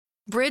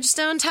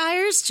Bridgestone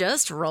tires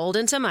just rolled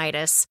into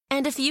Midas.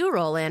 And if you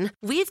roll in,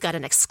 we've got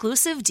an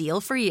exclusive deal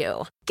for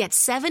you. Get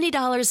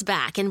 $70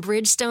 back in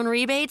Bridgestone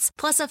rebates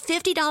plus a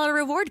 $50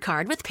 reward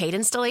card with paid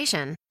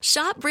installation.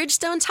 Shop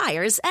Bridgestone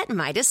tires at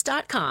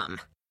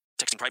Midas.com.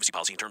 Texting privacy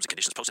policy and terms and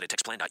conditions posted at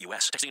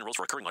textplan.us. Texting enrolls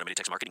for recurring automated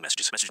text marketing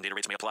messages. Message and data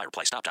rates may apply.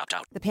 Reply STOP, opt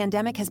out. The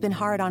pandemic has been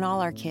hard on all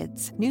our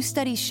kids. New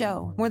studies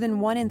show more than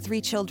 1 in 3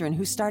 children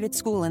who started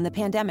school in the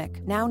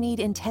pandemic now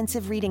need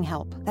intensive reading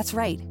help. That's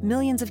right.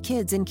 Millions of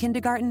kids in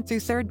kindergarten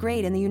through 3rd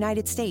grade in the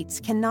United States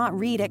cannot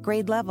read at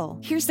grade level.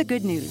 Here's the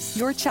good news.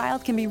 Your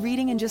child can be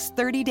reading in just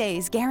 30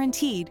 days,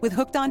 guaranteed, with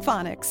Hooked on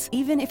Phonics.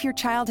 Even if your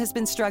child has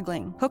been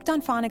struggling, Hooked on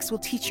Phonics will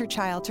teach your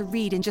child to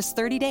read in just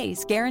 30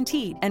 days,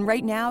 guaranteed. And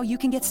right now, you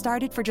can get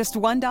started for just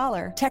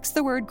 $1. Text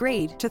the word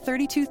GRADE to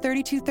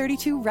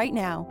 323232 right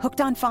now. Hooked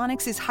on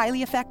Phonics is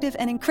highly effective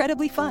and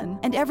incredibly fun,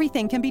 and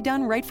everything can be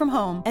done right from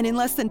home and in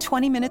less than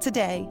 20 minutes a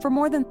day. For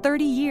more than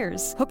 30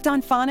 years, Hooked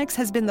on Phonics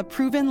has been the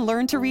proven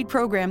learn-to-read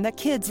program that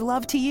kids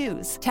love to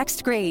use.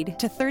 Text GRADE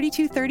to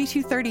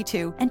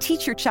 323232 and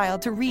teach your child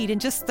to read in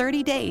just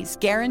 30 days,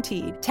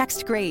 guaranteed.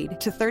 Text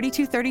GRADE to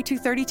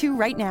 323232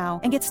 right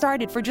now and get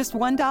started for just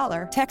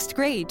 $1. Text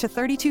GRADE to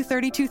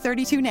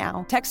 323232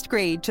 now. Text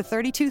GRADE to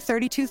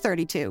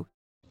 323232.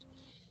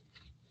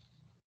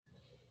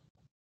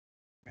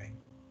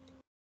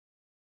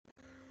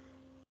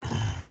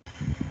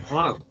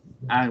 Hello,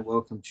 and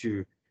welcome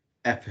to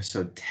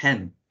episode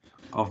 10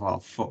 of our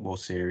football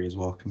series.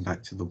 Welcome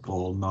back to the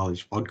Ball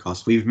Knowledge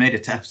Podcast. We've made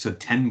it to episode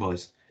 10,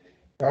 boys.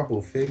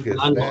 Double figures.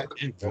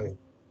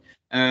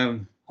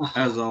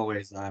 As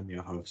always, I'm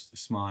your host,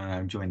 Ismail, and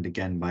I'm joined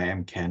again by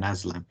MK and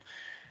Aslam.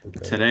 Okay.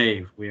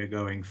 Today, we are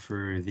going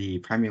through the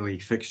Premier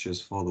League fixtures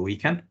for the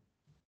weekend.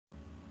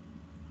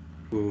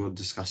 We won't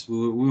discuss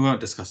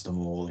them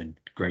all in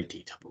great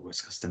detail, but we'll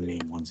discuss the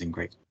main ones in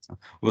great detail.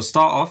 We'll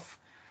start off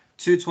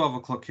 2 12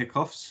 o'clock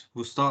kickoffs.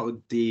 We'll start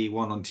with the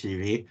one on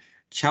TV.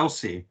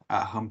 Chelsea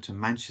at home to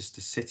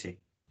Manchester City.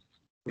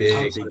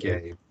 Big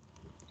game.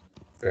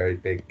 Very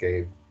big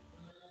game.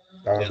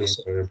 That'll be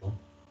incredible.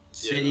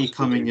 City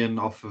coming in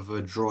off of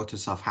a draw to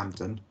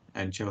Southampton,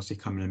 and Chelsea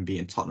coming and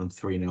beating Tottenham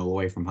 3-0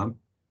 away from home.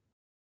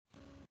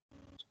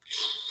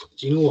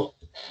 Do you know what?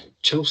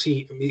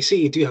 Chelsea,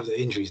 City do have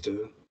the injuries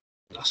though.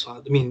 That's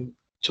why,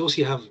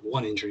 Chelsea have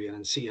one injury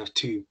and City have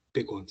 2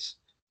 big ones.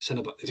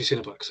 Two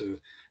centre backs, so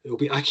it'll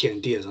be Ake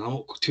and Diaz, and I'm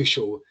not too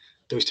sure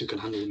those 2 can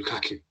handle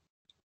Lukaku.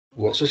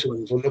 What?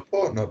 Especially will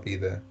Laporte not be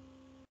there?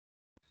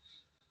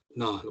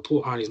 No,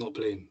 Laporte apparently is not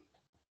playing.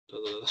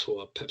 That's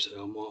what Pep said.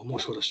 I'm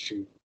not sure that's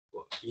true.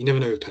 But you never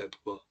know with Pep,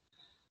 but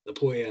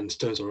Laporte and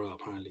Stones are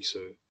out apparently, so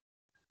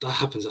that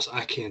happens. That's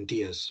Ake and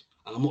Diaz,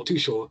 and I'm not too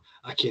sure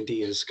Ake and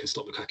Diaz can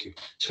stop Lukaku,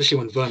 especially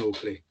when Werner will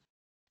play,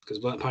 because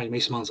apparently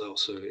Mason Mount's out.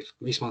 So if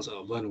Mason Mount's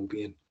out, Werner will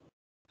be in,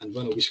 and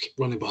Werner will just keep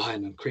running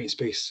behind and creating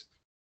space.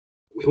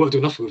 We won't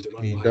do nothing with the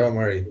run. Don't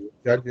worry.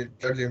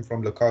 Judging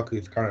from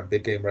Lukaku's current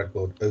big game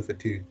record,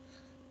 0-2,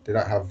 they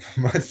don't have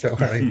much to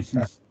worry.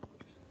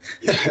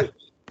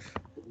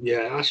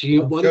 Yeah, actually,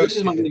 this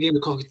is my game.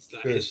 Lukaku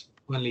is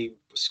finally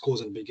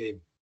scores in a big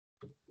game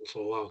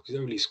for a while because they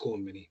don't really score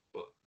many.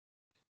 But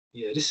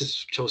yeah, this is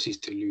Chelsea's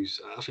to lose.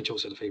 I think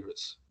Chelsea are the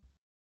favourites.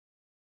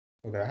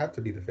 Well, they have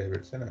to be the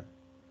favourites, isn't it?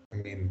 I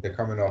mean, they're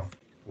coming off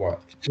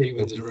what?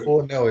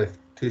 4-0 if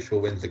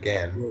Tuchel wins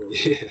again.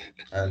 Yeah.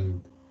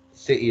 And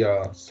City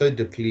are so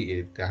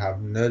depleted. They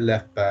have no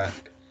left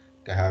back.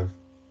 They have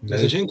no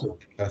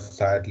striker,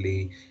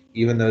 sadly,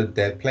 even though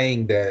they're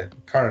playing their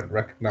current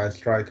recognised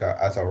striker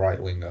as a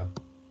right winger.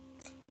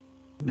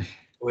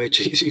 Where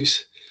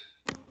Jesus.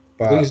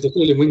 But they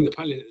call him wing.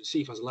 Apparently,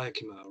 City fans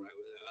like him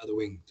at the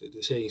wing.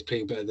 They're saying he's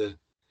playing better there.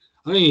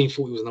 I don't even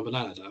thought he was number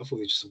 9 like that. I thought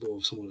he was just more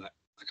of someone like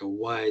a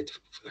wide,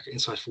 like an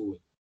inside forward.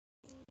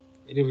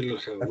 He didn't really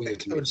look like a winger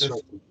to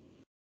me.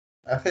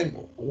 I think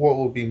what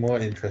will be more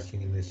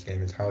interesting in this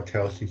game is how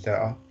Chelsea set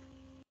up.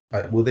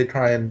 Like, will they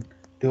try and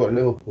do what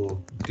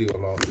Liverpool do a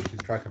lot, which is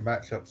try to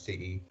match up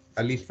City,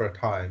 at least for a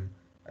time,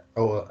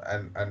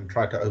 and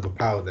try to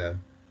overpower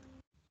them?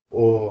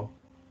 Or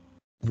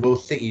will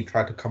City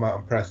try to come out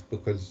and press?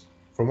 Because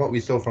from what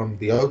we saw from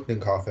the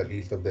opening half, at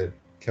least, of the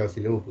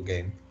Chelsea-Liverpool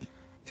game,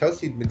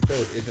 Chelsea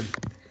midfield isn't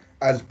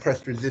as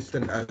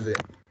press-resistant as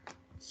it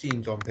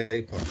seems on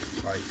paper.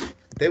 Like,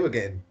 they were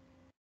getting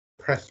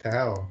pressed to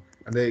hell.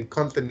 And they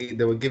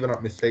were giving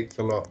up mistakes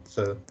a lot.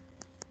 So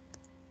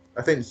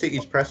I think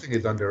City's pressing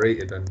is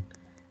underrated, and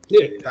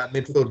that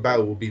midfield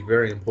battle will be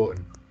very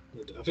important.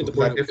 I think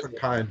at different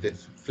times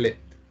it's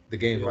flipped the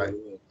game.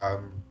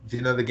 Do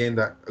you know the game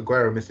that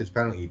Aguero missed his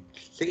penalty?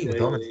 City were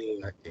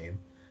dominating that game,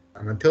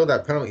 and until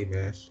that penalty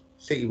miss,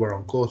 City were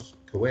on course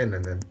to win.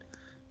 And then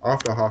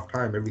after half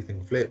time,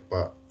 everything flipped.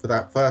 But for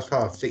that first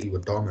half, City were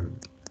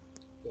dominant.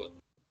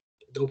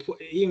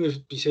 Even if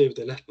you say with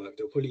the left back,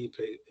 they'll probably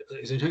play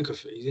Zinchenko.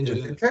 He's injured.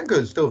 Zinchenko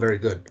is still very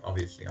good,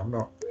 obviously. I'm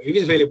not. If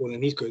he's available,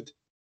 then he's good.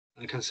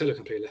 And Cancelo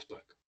can play left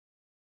back.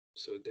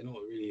 So they're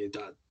not really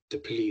that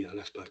depleted at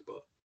left back.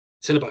 But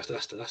centre backs,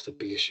 that's the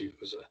big issue,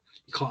 because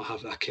you can't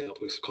have that kit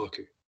up with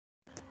Lukaku.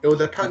 It was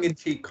a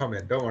tongue-in-cheek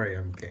comment. Don't worry,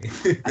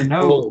 MK. I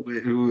know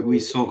Oh, we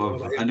sort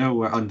of. oh, I know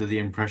we're under the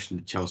impression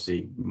that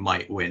Chelsea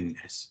might win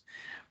this,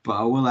 but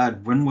I will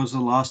add: when was the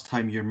last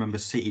time you remember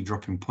City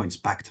dropping points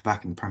back to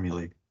back in the Premier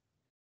League?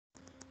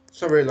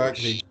 So very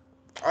likely.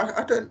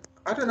 I don't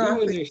know. You I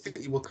wouldn't think know.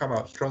 City will come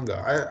out stronger.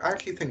 I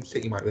actually think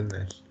City might win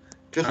this,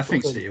 just I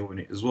think because City will win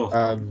it as well.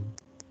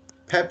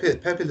 Pep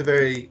is a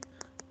very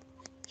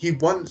he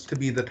wants to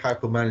be the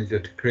type of manager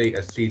to create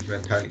a siege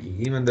mentality,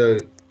 even though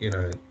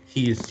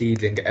he is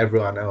sieging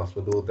everyone else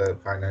with all the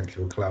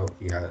financial clout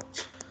he has.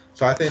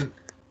 So I think,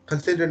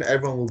 considering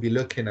everyone will be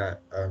looking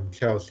at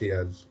Chelsea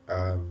as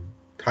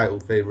title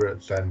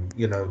favourites and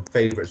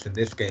favourites in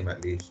this game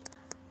at least,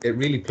 it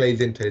really plays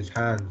into his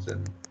hands.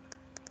 And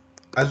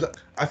as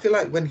I feel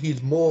like when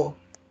he's more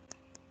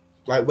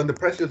like when the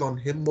pressure's on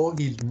him more,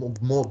 he's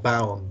more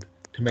bound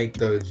to make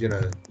those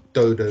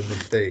dodo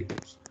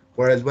mistakes.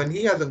 Whereas when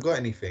he hasn't got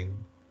anything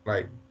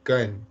like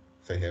going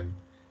for him,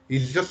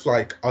 he's just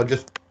like, I'll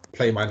just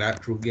play my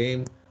natural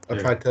game. I'll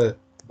Yeah. try to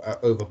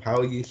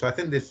overpower you. So I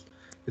think this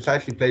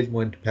actually plays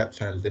more into Pep's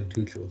hands than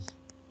Tuchel's.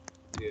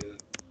 Yeah,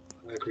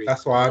 I agree.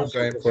 That's why I'm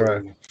going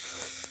for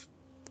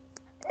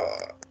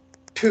a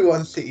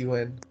 2-1 City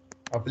win.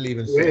 I believe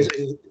in Where is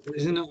City. it?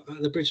 Isn't it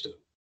at the bridge though?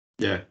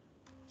 Yeah.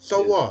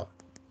 So Yeah. what?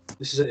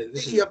 This is it.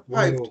 This City is have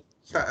 1-0.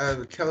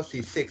 piped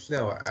Chelsea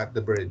 6-0 at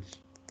the bridge.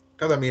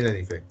 Doesn't mean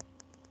anything.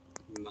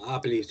 I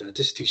believe that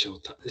this is Tuchel.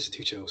 This is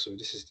Tuchel. So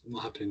this is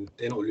not happening.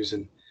 They're not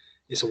losing.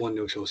 It's a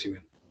 1-0 Chelsea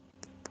win.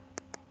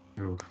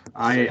 Oh,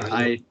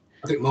 I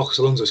think Marcus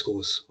Alonso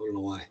scores. I don't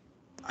know why.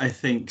 I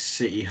think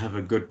City have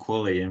a good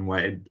quality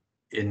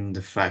in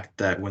the fact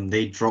that when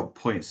they drop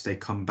points, they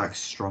come back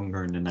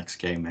stronger in the next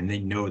game, and they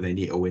know they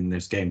need to win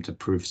this game to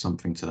prove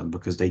something to them,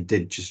 because they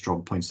did just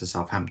drop points to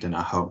Southampton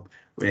at home.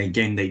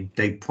 Again,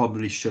 they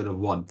probably should have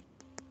won.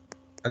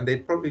 And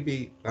they'd probably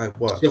be like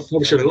what? Yeah,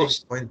 probably should have 7, 8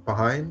 lost. points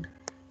behind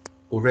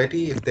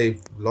already if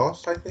they've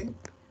lost, I think.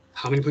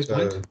 How many points So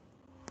behind?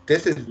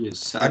 this is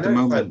Yes, I at the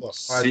know it's like moment, what,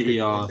 5, City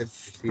 6 are games into the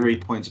 3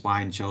 season. points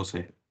behind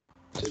Chelsea.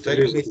 So So it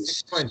could be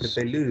 6 points if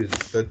they lose.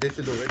 So this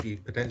is already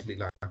potentially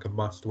like a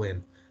must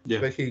win. Yeah,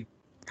 Especially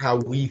how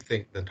we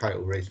think the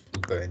title race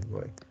will go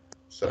anyway.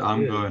 So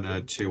I'm Yeah. going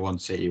a 2-1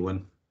 City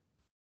win.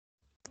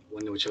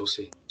 1-0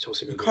 Chelsea.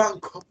 Chelsea you gonna do it.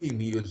 can't copy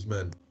me,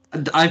 Usman.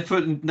 And I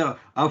put in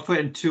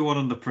 2-1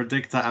 on the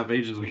predictor app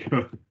ages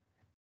ago.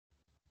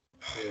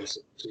 Yes.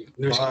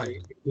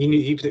 Fine.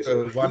 He predicted.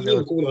 So He 1-0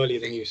 even called earlier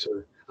than you,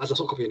 so as I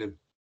start copying him.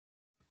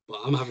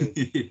 But I'm having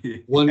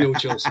 1-0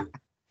 Chelsea.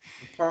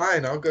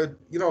 Fine, I'll go.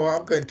 You know what?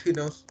 I'm going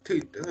 2-0.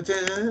 Clean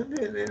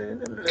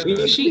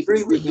sheet.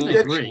 We can No,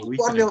 agree. We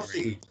can 1-0 agree.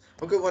 City.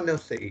 I'll go 1-0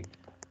 City.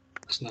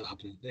 That's not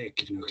happening. They're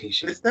giving you a clean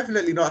sheet. It's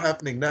definitely not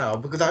happening now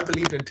because I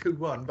believed in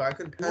 2-1, but I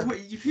couldn't tell. Well,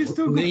 if you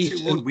still got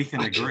 2-1, we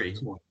can agree.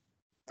 Come on.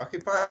 Okay,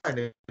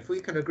 fine. If we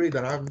can agree,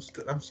 then I'm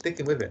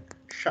sticking with it.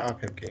 Shut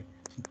up, MK.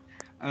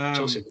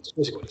 Chelsea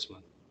got this,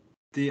 man.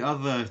 The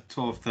other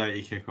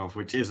 12:30 kickoff,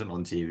 which isn't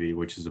on TV,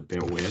 which is a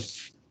bit weird.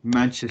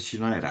 Manchester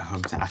United at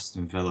home to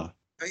Aston Villa.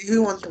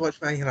 Who wants to watch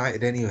Man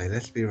United anyway?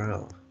 Let's be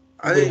real.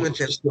 I don't even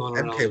think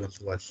MK wants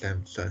to watch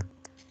them. So.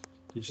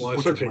 Well,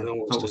 if Fred don't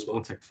watch this,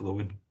 Sportec for the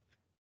win.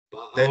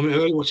 but I'm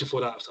only watching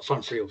for that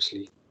front three,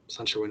 obviously.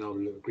 Sancho,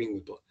 Ronaldo,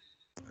 Greenwood, but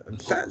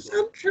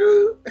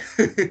Sancho.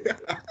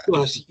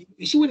 well,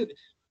 you see when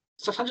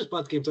Sancho's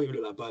bad games don't even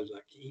look that bad.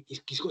 Like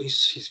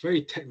he's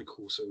very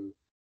technical, so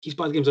his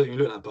bad games don't even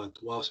look that bad.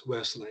 Whilst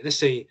like let's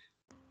say,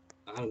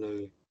 I don't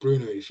know,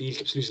 Bruno, if he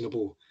keeps losing the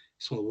ball,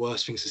 it's one of the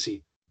worst things to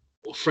see.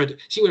 Or Fred,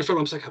 see when Fred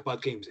Ramsdale have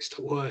bad games, it's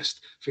the worst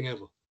thing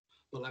ever.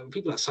 But like when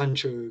people like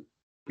Sancho,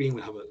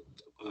 Greenwood have an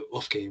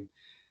off game,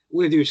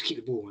 all they do is just keep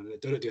the ball and they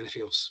don't do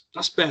anything else.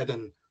 That's better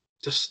than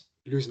just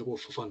losing the ball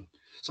for fun.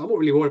 So I'm not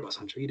really worried about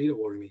Sancho. He don't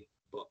worry me.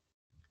 But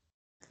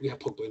we have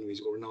Pogba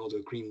anyways. We've got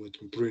Ronaldo, Greenwood,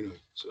 and Bruno.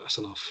 So that's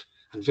enough.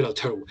 And Villa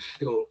terrible.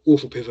 They got an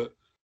awful pivot.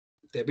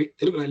 They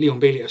look like Leon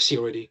Bailey FC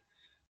already.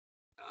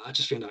 I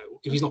just think that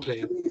if he's not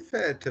playing. To be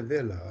fair to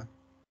Villa,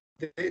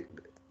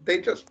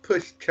 they just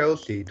pushed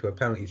Chelsea to a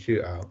penalty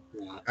shootout.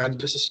 Yeah,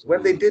 and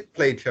when they did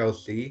play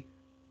Chelsea,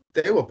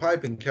 they were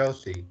piping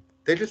Chelsea.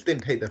 They just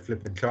didn't take their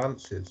flipping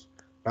chances.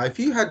 Like, if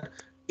you had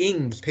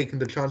Ings taking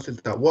the chances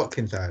that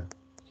Watkins had,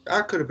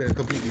 that could have been a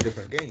completely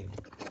different game.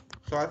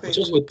 So I think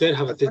we did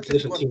have a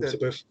different team to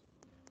both.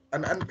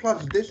 And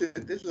plus, this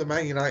is a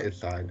Man United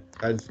side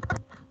that's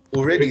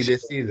already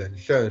this season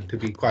shown to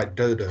be quite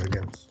dodo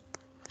against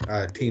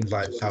teams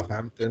like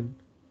Southampton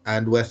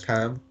and West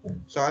Ham.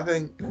 So I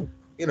think,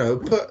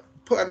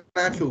 put an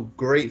actual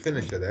great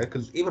finisher there,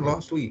 because even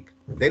last week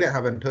they didn't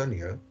have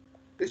Antonio.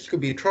 This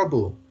could be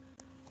trouble.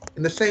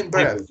 In the same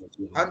breath,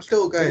 I'm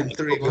still going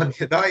 3-1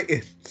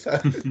 United. So I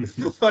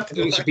think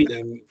we should beat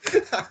them.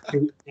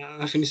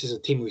 I think this is a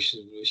team we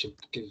should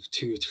give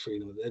 2 to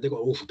 3. They've got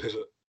an awful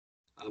pivot.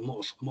 I'm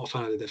not a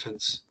fan of the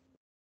defense.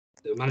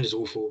 The manager's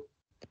awful,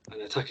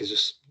 and the attack is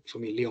just, for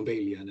me, Leon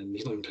Bailey, and then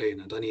he's not even playing.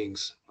 And Danny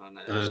Ings.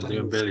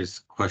 Leon Bailey's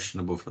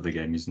questionable for the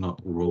game. He's not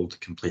ruled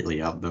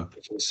completely out though.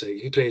 So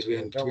he plays, we're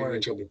in trouble.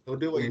 He'll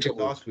do what he did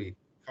last week.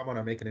 Come on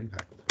and make an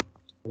impact.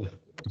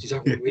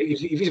 Exactly. If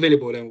he's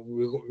available, then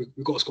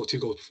we've got to score 2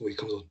 goals before he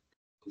comes on.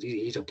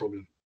 He's a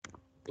problem.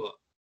 But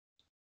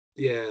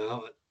yeah,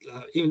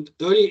 even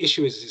the only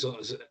issue is on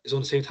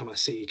the same time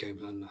as City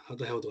game, and how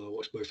the hell do I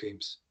watch both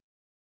games?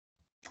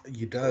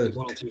 You One on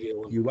don't. TV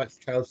or one. You watch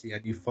Chelsea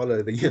and you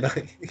follow the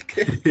United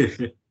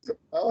game.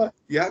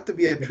 You have to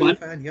be a true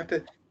fan. You have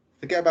to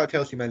forget about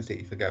Chelsea, Man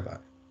City. Forget about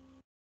it.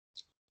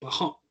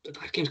 But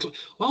that game's close.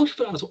 Why would you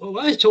put that on?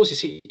 Why is Chelsea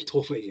City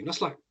 12:30 game? That's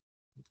like,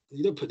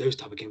 you don't put those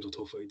type of games on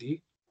 12:30, do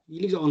you?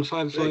 You leave it on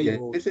 5:30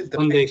 or This is the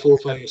Sunday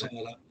 4:30 or something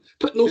like that.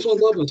 Put North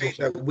London Derby on pain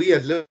 12:30. that we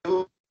as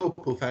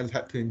Liverpool fans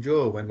had to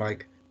endure when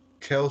like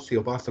Chelsea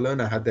or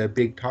Barcelona had their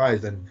big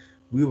ties and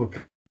we were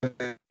playing.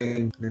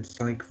 And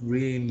it's like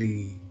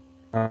really,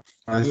 I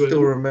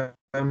still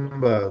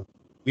remember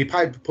we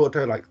piped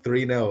Porto like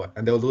 3-0,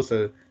 and there was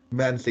also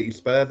Man City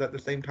Spurs at the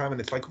same time,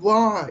 and it's like,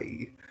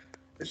 why?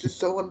 This is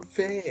so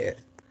unfair.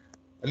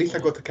 At least I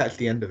got to catch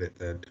the end of it,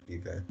 though, to be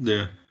fair.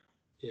 Yeah.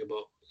 Yeah,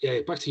 but yeah,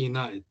 back to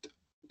United.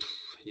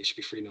 It should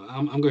be 3-0.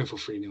 I'm going for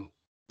 3-0.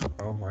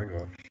 Oh my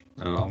gosh.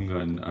 I'm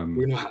going.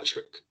 3-0 hat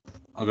trick.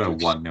 I'll go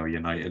 1-0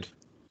 United.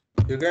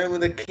 You're going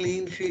with a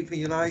clean sheet for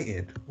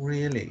United,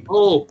 really?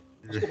 Oh,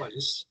 let's go about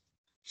this.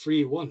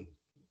 3-1.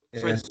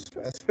 Yes,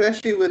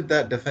 especially with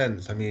that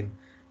defense. I mean,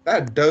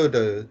 that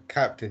Dodo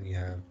captain you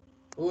have,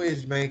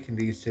 always making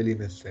these silly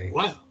mistakes.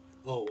 What?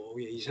 Oh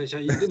yeah, you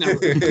didn't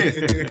have.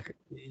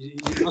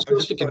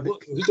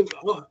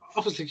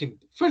 I was thinking,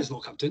 Fred's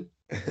not captain.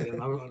 And then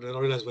I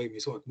realised, wait,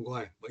 it's like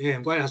Maguire. But yeah,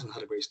 Maguire hasn't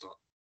had a great start.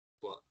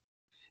 But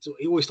so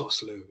he always starts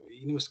slow.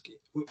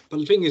 But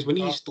the thing is, when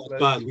he starts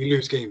bad, we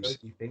lose games.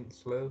 You think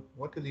slow?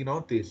 What does he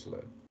not do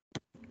slow?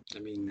 I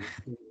mean,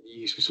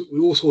 we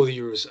all saw the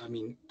Euros. I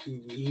mean,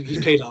 he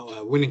played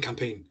our winning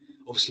campaign.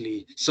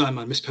 Obviously, certain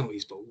man missed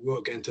penalties, but we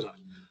won't get into that.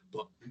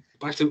 But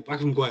back to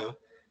Maguire,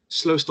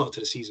 slow start to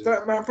the season.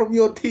 That man from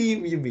your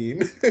team, you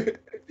mean?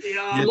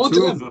 Yeah, I'm on to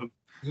them.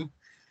 Yeah.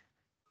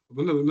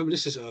 Remember,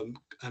 this is and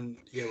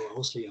yeah, well,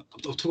 obviously, I am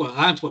talking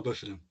about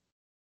both of them,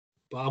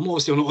 but I'm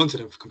obviously not onto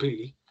them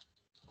completely.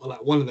 Or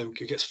like one of them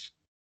who gets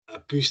a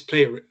boost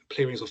play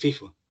ratings on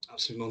FIFA,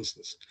 absolute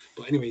nonsense.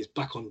 But anyways,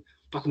 back on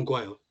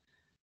Maguire.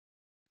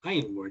 I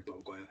ain't worried about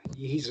Maguire.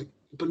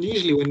 But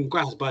usually when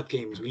Maguire has bad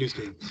games, we lose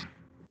games.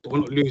 But we're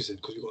not losing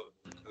because we've got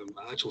an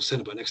actual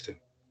centre back next to him,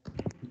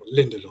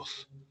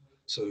 Lindelof.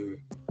 So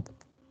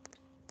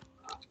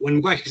when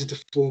Maguire kicks into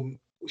form,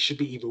 we should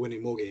be either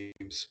winning more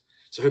games.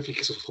 So hopefully he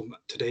kicks into form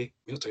today,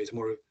 not today,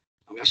 tomorrow,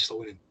 and we actually start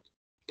winning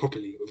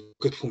properly with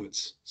good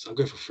performance. So I'm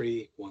going for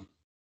 3-1.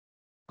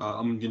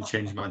 I'm going to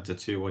change mine to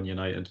 2-1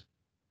 United.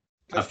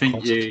 I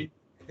think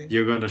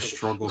you're going to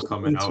struggle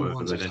coming out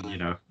of it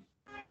and,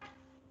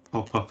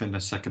 pop up in the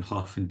second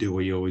half and do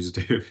what you always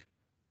do.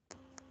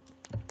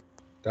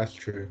 That's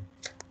true.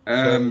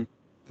 So,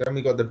 then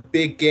we got the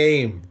big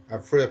game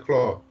at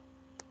 3:00.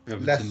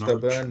 Leicester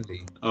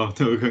Burnley. Oh,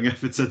 no, we're going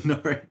Everton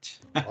Norwich.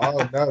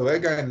 Oh no, we're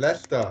going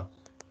Leicester.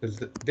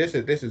 This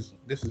is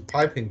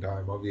piping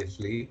time,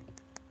 obviously.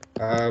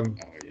 Oh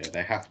yeah,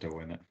 they have to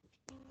win it.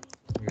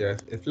 Yes,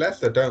 if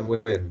Leicester don't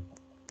win,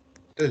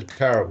 this is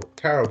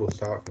terrible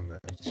start from them,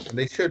 and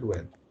they should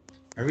win.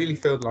 I really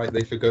feel like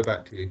they should go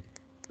back to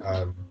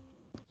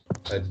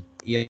an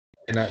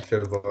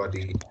Iheanacho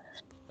Vardy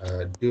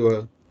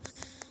duo.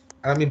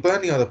 I mean,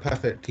 Burnley are the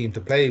perfect team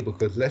to play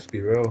because let's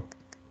be real,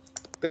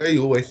 they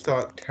always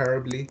start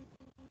terribly,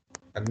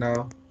 and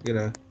now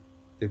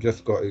they've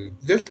just got to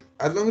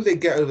as long as they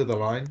get over the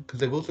line, because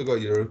they've also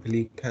got Europa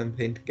League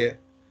campaign to get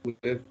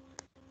with.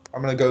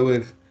 I'm gonna go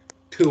with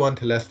 2-1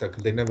 to Leicester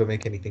because they never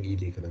make anything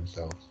easy for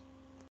themselves.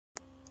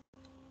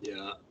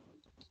 Yeah,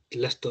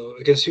 Leicester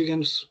against who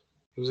games?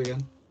 Who's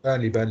again?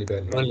 Burnley.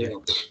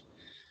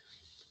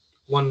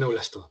 1-0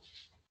 Leicester.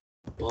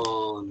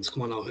 Barnes,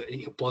 come on now,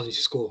 Barnes needs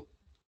to score.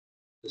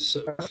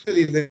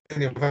 Actually, they're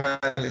in your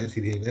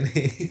fantasy team, isn't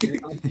he?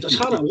 I'm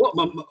trying to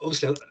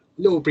obviously a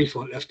little brief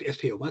on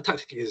FPL. My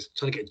tactic is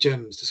trying to get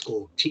gems to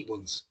score, cheap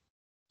ones,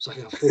 so I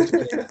can afford to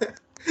play.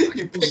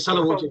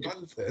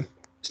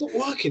 It's not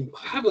working.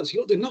 Havertz, he's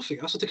not doing nothing.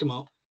 I have to take him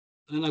out,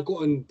 and I've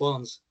got in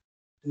Barnes.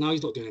 Now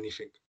he's not doing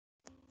anything.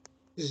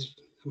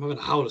 I'm having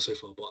a howler so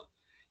far, but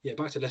yeah,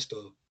 back to Leicester.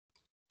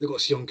 They've got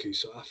Sionku,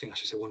 so I think I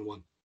should say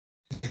 1-1.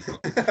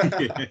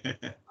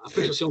 I'm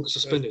pretty sure Sionku's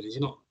suspended, is he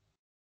not?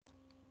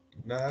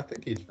 No, I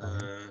think he's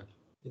fine.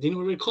 Did he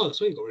not red card? I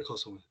swear he got red card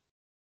somewhere.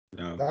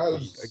 No, that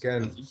was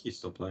again. I think he's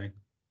still playing.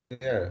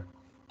 Yeah,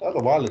 that was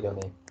a while ago,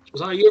 man. Was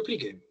that a Europa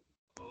League game?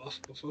 I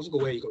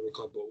forgot where he got red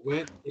card, but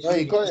where? No,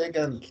 he got it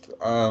against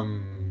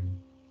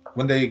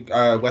when they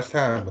West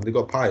Ham when they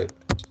got piped.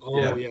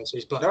 Oh yeah, so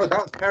he's back. No,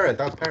 that was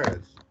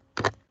Perez.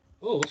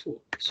 Oh, I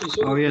thought.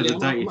 The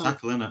dirty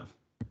tackle, innit?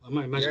 I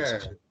might imagine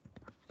something.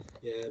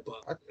 Yeah,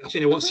 but I think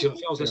they want Sion.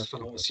 If I was Leicester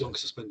fan, I want Sion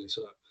suspended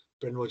so that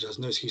Brendan Rodgers has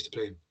no excuse to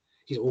play him.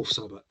 He's an awful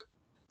centre back.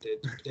 They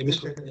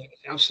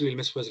absolutely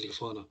miss Wesley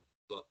Fofana,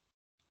 but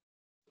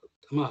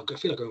I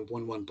feel like going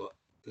 1-1, but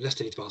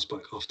Leicester need to bounce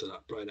back after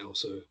that right now.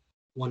 So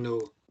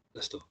 1-0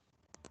 Leicester.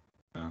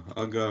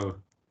 I'll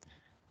go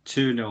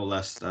 2-0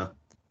 Leicester.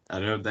 I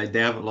don't know. They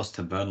haven't lost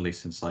to Burnley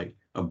since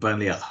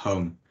Burnley at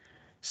home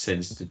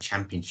since the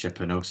Championship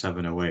in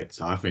 07-08.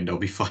 So I think they'll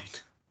be fine.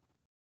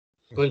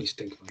 Burnley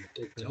stink, man.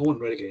 I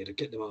want relegated.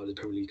 Get them out of the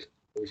Premier League.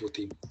 Awful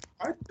team.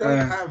 I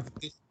don't have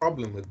this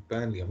problem with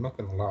Burnley. I'm not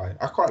gonna lie.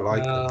 I quite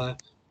like them.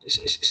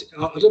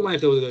 I don't mind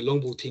if they were the long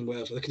ball team,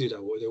 whatever. They can do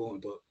that what they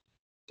want, but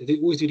they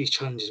always do these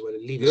challenges where they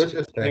leave. You're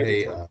just a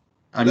hater.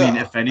 I mean,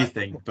 if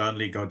anything,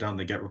 Burnley go down,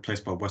 they get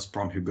replaced by West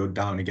Brom, who go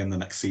down again the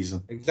next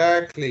season.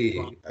 Exactly.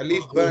 At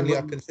least Burnley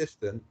are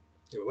consistent.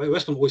 Yeah,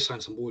 West Brom always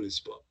sign some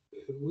ballers, but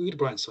who did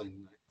Brighton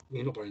sign? I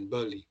mean, not Brighton,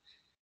 Burnley.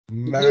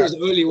 Matt, He was the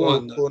early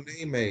one.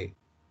 Cornet,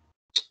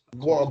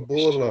 what a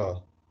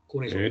baller.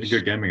 Yeah, he had a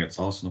good game against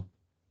Arsenal.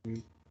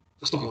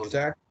 That's not hard.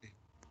 Exactly.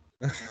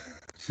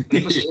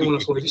 If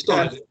he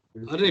started,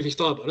 I don't know if he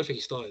started, but I don't think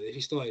he started. If he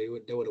started,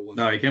 they would have won.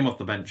 No, he came off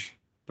the bench,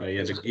 but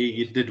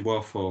he did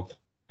well for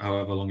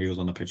however long he was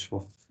on the pitch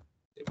for.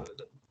 Yeah,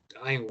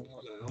 I'm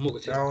not going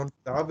to Now,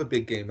 the other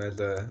big game,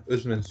 as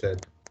Usman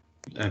said,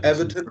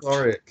 Everton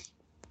Norwich.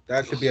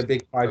 That should be a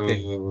big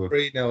piping.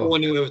 3-0.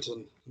 1-0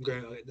 Everton. I'm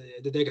going.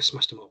 They get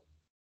smashed them up.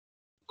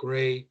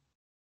 Gray.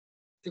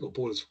 They got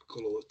ballers.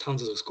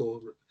 Towns has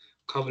scored.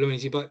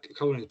 Calvert-Lewin's back.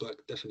 Calvert-Lewin's back.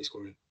 Definitely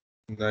scoring.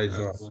 No, he's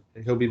not.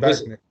 He'll be back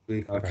next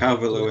week.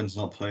 Calvert-Lewin's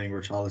not playing.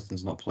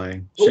 Richarlison's not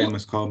playing.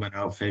 Seamus Coleman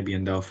out.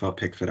 Fabian Delph,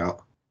 Pickford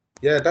out.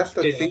 Yeah, that's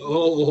the thing.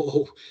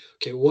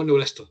 Okay, 1-0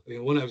 Leicester.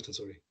 1-0 Everton,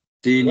 sorry.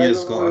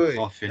 Dini's got a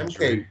cough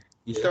injury. Okay,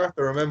 you still have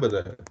to remember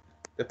that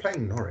they're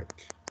playing Norwich.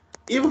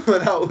 Even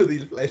without all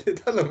these players,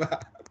 it doesn't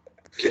matter.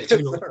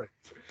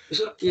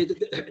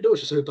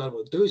 Norwich is so bad,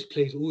 but those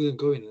players all them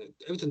going.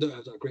 Everton don't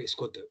have that great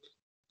squad depth.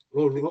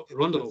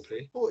 Rondon will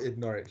play. Supported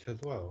Norwich as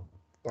well,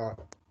 but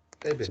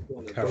they've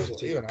been terrible.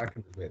 Even I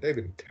can admit they've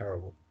been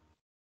terrible.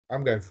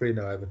 I'm going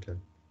 3-0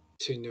 Everton.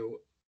 2-0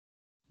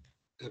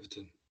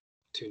 Everton.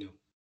 2-0.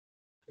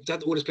 If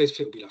that all this players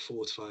fit, it would be like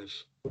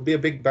 4-5. It'll be a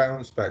big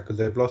bounce back because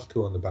they've lost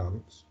 2 on the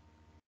bounce.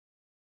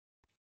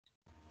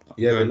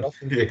 Yeah, they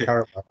lost in the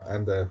Carabao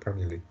and the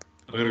Premier League.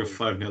 I'm going to go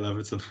 5-0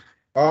 Everton.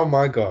 Oh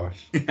my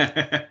gosh.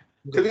 To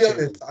be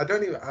honest,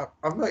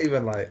 I'm not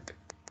even like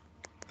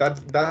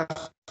that's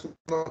not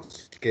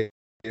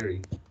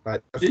scary.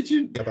 Like, did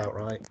you about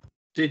right?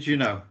 Did you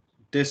know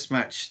this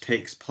match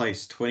takes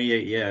place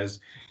 28 years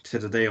to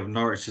the day of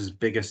Norwich's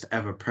biggest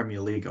ever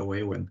Premier League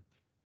away win,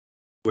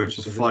 which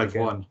was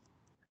 5-1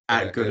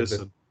 at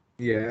Goodison.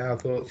 Yeah, I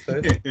thought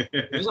so.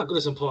 It's not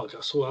Goodison Park.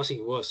 I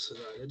think worse.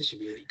 This should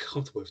be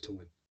comfortable to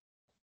win.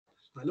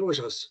 Like Norwich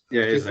has.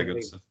 Yeah, it is that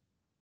good stuff.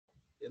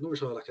 Yeah,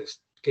 Norwich are like a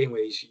game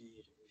where if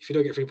you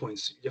don't get 3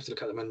 points, you have to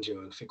look at the manager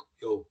and think,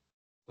 yo,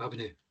 what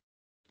happened here?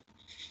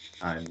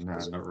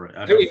 Not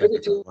really.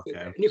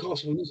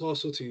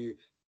 Newcastle to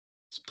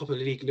top of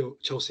the league,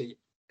 Chelsea,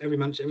 every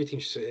team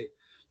should say, hey,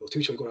 your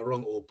Tuchel got it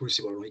wrong or Bruce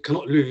got it wrong. You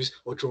cannot lose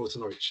or draw to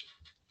Norwich.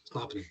 It's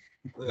not happening.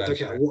 I don't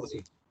care what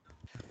team.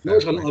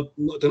 Norwich are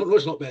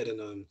not better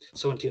than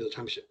 7 teams of the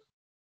Championship.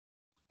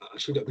 I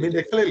mean,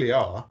 they clearly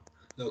are.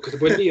 No, because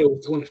Buendia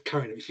was the one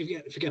carrying it. If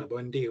you forget,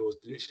 Buendia was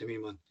literally the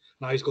main man.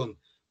 Now he's gone.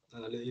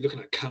 You're looking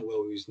at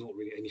Cantwell, who's not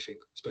really anything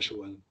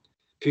special, and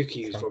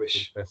Pukki, who's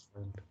rubbish. And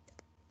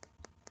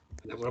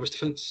have a rubbish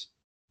defence.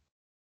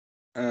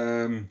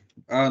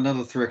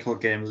 Another 3 o'clock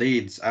game.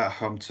 Leeds at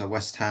home to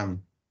West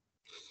Ham.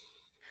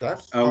 I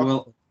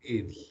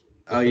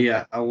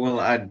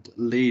will add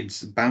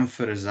Leeds.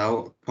 Bamford is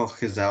out.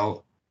 Koch is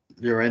out.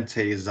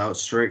 Llorente is out.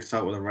 Strick's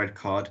out with a red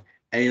card.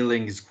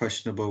 Ayling is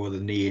questionable with a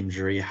knee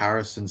injury.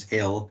 Harrison's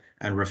ill,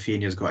 and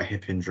Rafinha's got a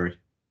hip injury.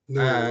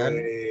 No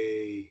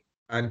way.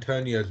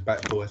 Antonio's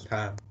back to West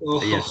Ham.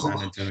 Yes, San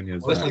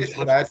Antonio's back. This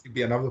would actually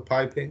be another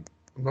piping.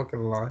 I'm not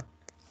gonna lie.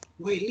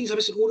 Wait, Leeds have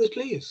missing all those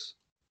players.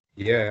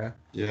 Yeah.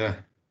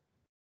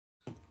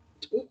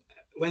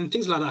 When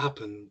things like that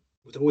happen,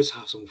 they always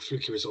have some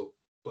fluky result,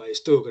 but it's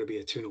still going to be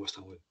a 2-0 West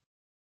Ham win.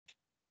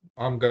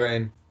 I'm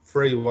going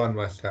 3-1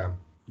 West Ham.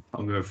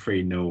 I'm going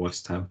 3-0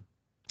 West Ham.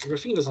 If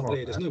Rafinha doesn't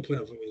play, there's no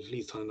point of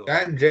Leeds turning up.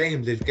 Dan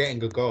James is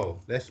getting a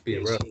goal. Let's be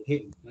real.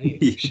 He ain't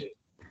doing shit.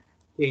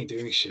 He ain't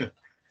doing shit.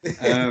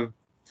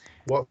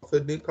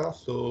 Watford,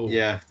 Newcastle.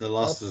 Yeah, the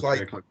last of the 3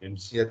 o'clock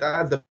games. Yeah, that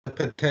had the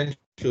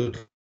potential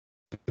to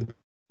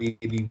be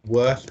the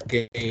worst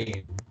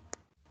game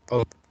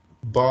of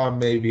bar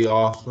maybe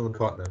Arsenal and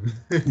Tottenham.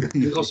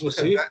 Newcastle was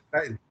 2?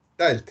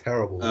 That is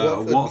terrible.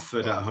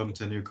 Watford at home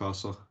to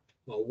Newcastle.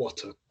 Well,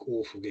 what an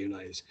awful game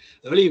that is.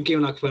 The only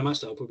game I could play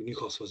match that will probably be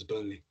Newcastle versus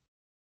Burnley.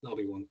 That'll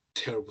be one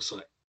terrible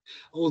sight.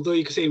 Although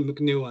you could say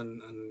McNeil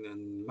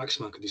and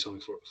Maximan could do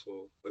something for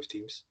both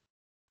teams.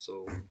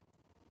 So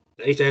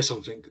they need to have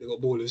something. They've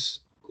got ballers.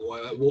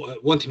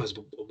 One team has a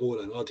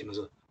baller and the other team has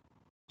a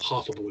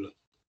half a baller.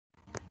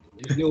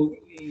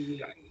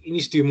 He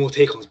needs to do more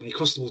take-ons, but he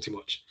costs the ball too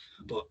much.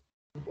 But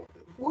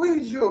why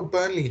is your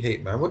Burnley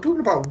hate, man? We're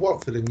talking about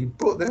Watford and you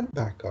brought them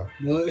back up.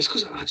 No, it's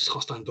because I just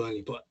can't stand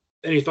Burnley. But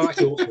anyway, back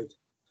to Watford.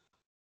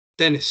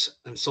 Dennis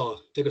and Sarr,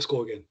 take a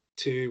score again.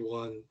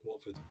 2-1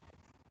 Watford.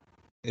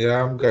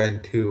 Yeah, I'm going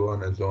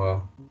 2-1 as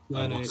well.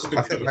 No, I think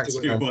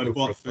 2-1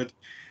 Watford.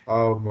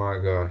 Oh my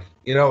gosh.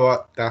 You know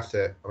what? That's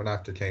it. I'm gonna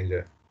have to change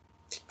it.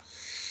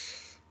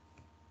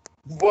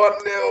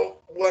 1-0.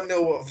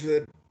 1-0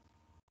 Watford.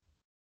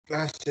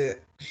 That's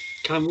it.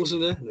 Cam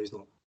Wilson there? No, he's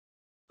not.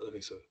 I don't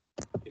think so.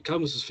 If Cam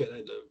Wilson's fit,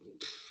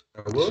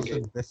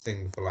 Wilson's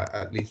missing for like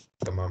at least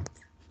a month.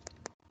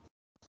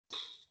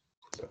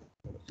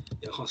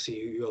 Yeah, I can't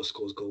see who else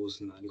scores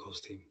goals in that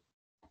Newcastle team.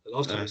 The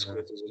last time he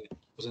scored,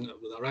 wasn't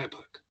it with that right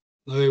back?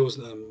 No, it was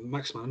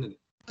Max Man, isn't it?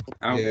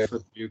 Out Yeah.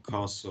 for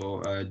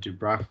Newcastle,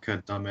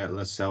 Dubravka, Dummett,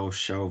 Lascelles,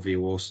 Shelvey,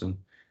 Wilson,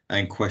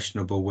 and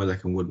questionable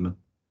Willock and Woodman.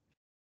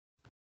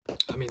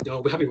 I mean,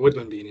 we're happy with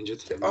Woodman being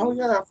injured. Oh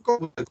yeah, I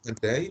forgot Woodman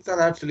there. He's done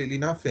absolutely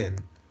nothing.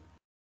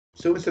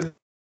 So it's a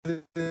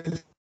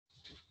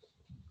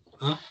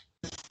Huh?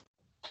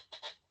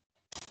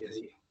 Yeah, has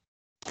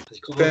he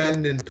got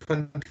spend in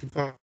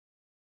 25.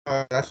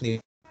 That's new.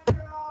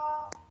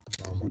 Oh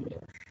my gosh.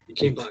 He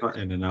came back. Cut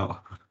in and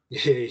out.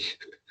 Yeah,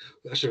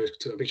 I should have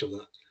took a picture of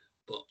that.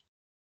 But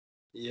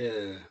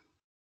yeah,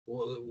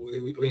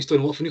 are you still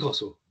in what for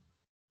Newcastle?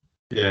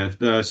 Yeah.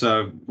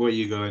 So what are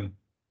you going?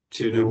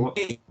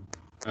 2-0.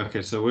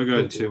 Okay, so we're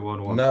going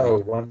 2-1.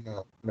 No,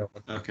 1-0. No.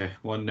 Okay,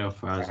 1-0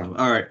 for Arsenal.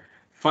 All right,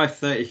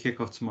 5:30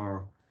 kickoff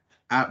tomorrow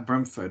at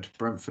Brentford.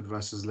 Brentford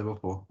versus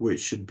Liverpool, which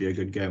should be a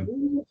good game.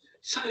 Ooh,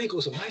 Saturday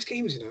got some nice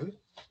games, you know.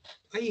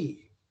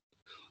 Hey,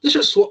 let's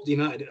just swap the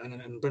United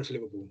and Brentford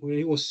Liverpool.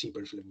 Who wants to see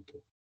Brentford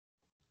Liverpool?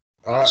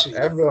 Actually,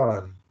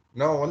 Everyone.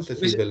 No one wants to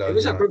see Villa. If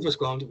it's at Brentford's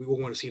ground, we all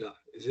want to see that.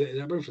 Is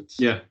that Brentford's?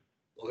 Yeah.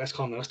 Well, that's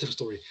calm. That's a different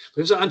story.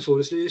 But if it's at Anfield,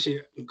 it's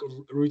literally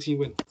a routine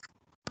win.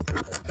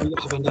 Van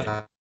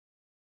Dijk.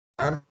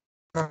 I'm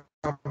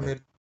You're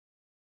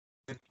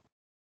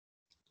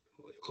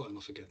cutting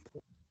off again.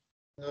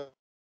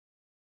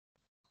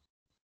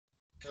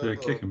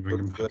 Kick and bring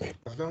him back.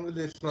 As long as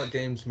it's not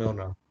James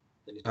Milner.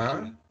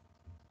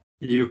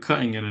 You're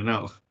cutting in and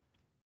out.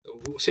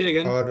 Say it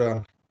again. Hold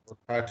on. We'll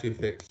try to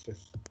fix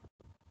this.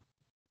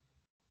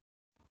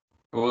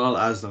 Well,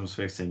 Aslam's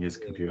fixing his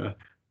computer.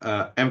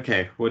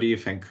 MK, what do you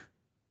think?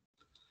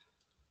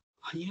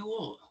 You know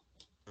what?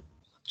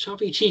 Shall I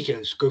be cheeky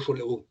and just go for a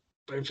little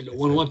Brentford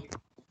 1-1?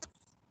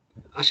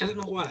 Actually, I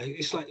don't know why.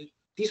 It's like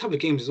these type of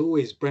games is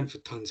always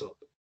Brentford turns up.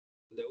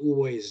 They're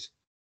always,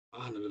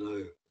 I don't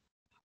know.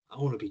 I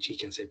want to be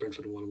cheeky and say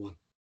Brentford 1-1.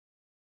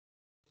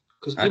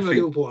 Because even though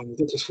Liverpool are in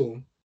ridiculous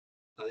form,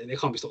 they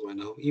can't be stopped right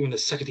now. Even the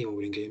second team are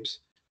winning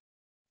games.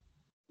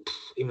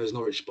 Even though it's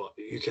Norwich, but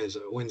who cares?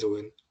 A win's a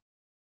win.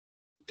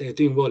 They're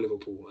doing well,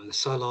 Liverpool. And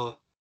Salah,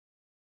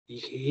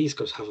 he's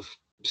got to have a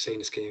say in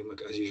this game,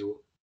 like, as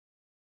usual.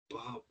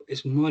 But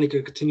is Mane going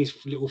to continue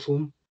his little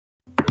form?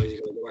 Or is he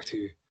going to go back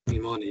to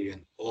being Mane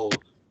again? Or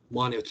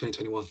Mane of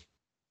 2021?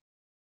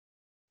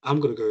 I'm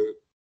going to go...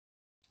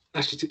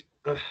 Actually,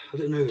 I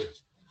don't know.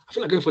 I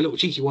feel like going for a little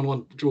cheeky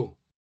 1-1 draw.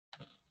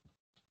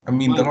 I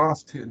mean, the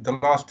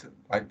last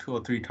like 2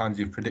 or 3 times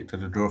you've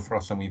predicted a draw for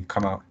us and we've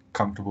come out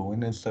comfortable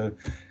winners. So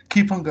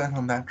keep on going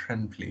on that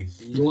trend,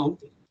 please. I'll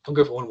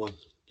go for 1-1.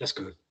 Let's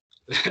go.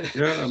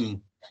 Yeah,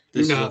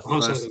 this is the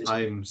first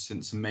time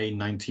since May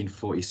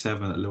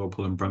 1947 that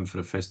Liverpool and Brentford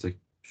have faced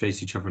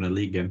each other in a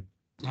league game.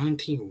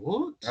 19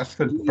 what? That's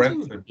because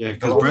Brentford. Yeah,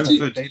 because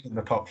Brentford stayed in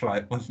the top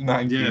flight was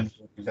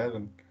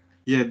 1947.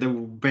 Yeah,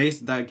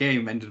 that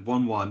game ended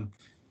 1-1.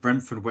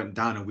 Brentford went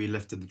down and we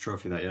lifted the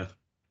trophy that year.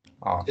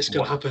 It's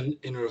going to happen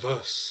in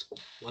reverse.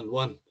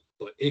 1-1.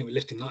 But anyway,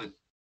 lifting nothing.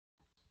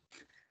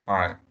 All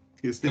right.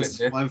 Because this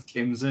 5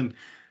 games in.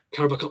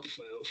 Carabao Cup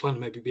final,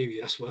 maybe.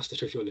 That's the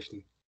trophy you're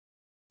lifting.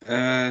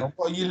 What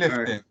are you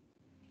lifting?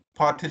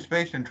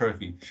 Participation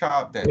trophy. Shut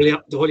up then.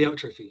 The Holy Out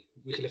trophy.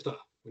 We can lift that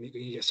when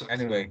you get sacked.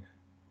 Anyway,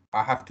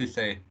 I have to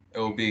say it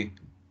will be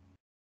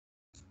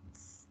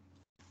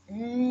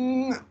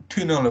 2-0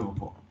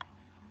 Liverpool.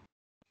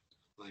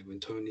 Like when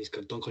Tony's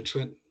got dunk on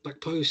Trent, back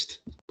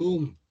post,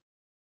 boom.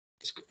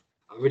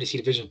 I already see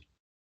the vision.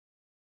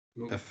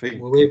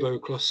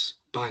 Morebo cross,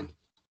 bang.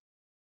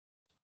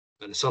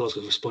 And Salah's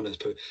going to respond as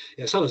per.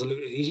 Yeah,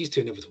 he's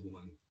too inevitable,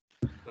 man.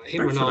 Like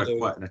him, Ronaldo.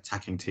 Quite an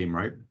attacking team,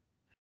 right?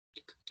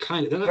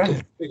 Kind of. They're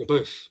like a bit of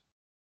both.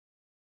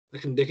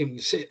 They can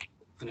sit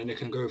and then they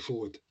can go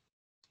forward,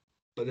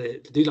 but they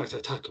do like to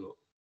attack a lot.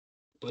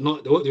 But they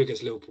won't do it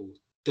against Liverpool.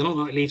 They're not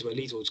like Leeds, where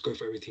Leeds will just go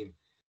for every team.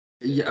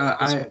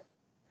 Yeah,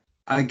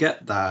 I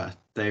get that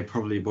they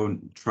probably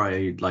won't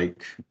try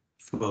like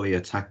fully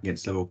attack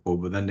against Liverpool,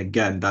 but then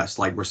again, that's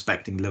like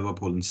respecting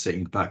Liverpool and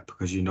sitting back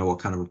because you know what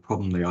kind of a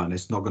problem they are, and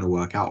it's not going to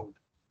work out.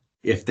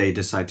 If they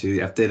decide to,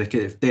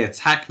 if they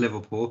attack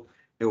Liverpool,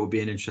 it will be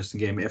an interesting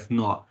game. If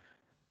not,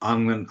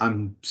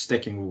 I'm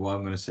sticking with what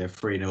I'm going to say: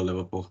 3-0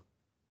 Liverpool.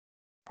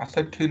 I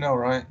said 2-0,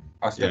 right?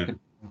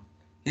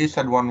 He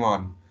said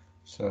 1-1,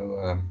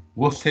 so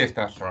we'll see if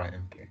that's right.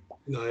 Okay.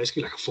 No, it's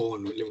going to be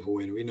like a 4-1 Liverpool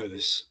win. We know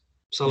this.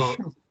 Salah,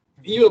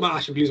 you about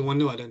actually losing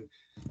 1-0, and then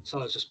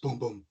Salah's just boom,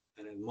 boom,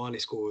 and then Mane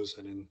scores,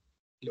 and then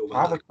little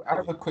Van Dijk. I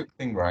have a quick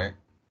thing, right?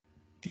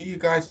 Do you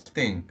guys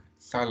think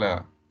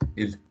Salah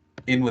is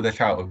in with a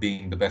shout of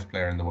being the best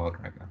player in the world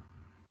right now?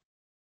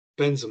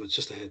 Benzema's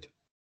just ahead,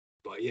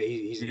 but But yeah,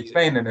 He's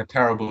playing in a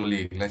terrible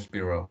league. Let's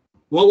be real.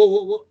 What?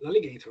 La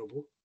Liga ain't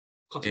terrible.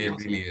 Can't take It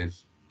nothing. really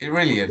is. It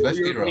really is. Let's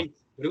be real.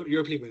 The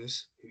Europa League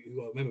winners, you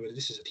got to remember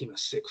this is a team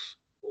that's sixth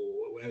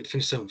or whatever, they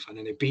finished seventh, and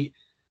then they beat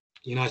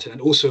United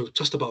and also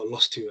just about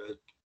lost to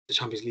the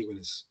Champions League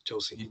winners,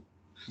 Chelsea.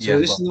 So Yeah,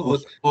 this but is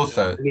not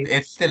also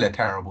it's still a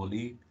terrible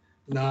league.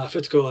 Nah,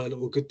 Atletico are a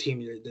little good team.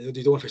 They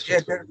don't want to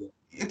face Atletico.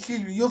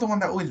 You're the one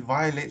that always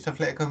violates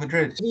Atletico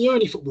Madrid.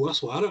 Simeone football,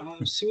 that's why.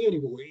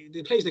 Simeone football.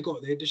 The players they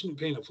got, they shouldn't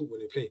play like football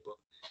they play, but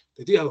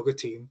they do have a good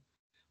team.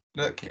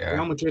 Look, yeah.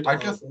 Real Madrid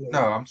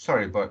I'm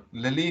sorry, but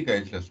La Liga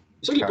is just.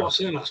 It's only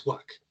Barcelona that's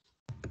whack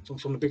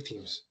from the big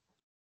teams.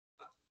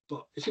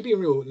 But if you're being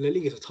real, La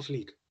Liga is a tough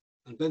league.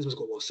 And Benzema's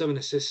got, 7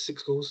 assists,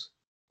 6 goals?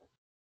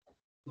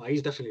 Nah,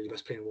 he's definitely the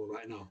best player in the world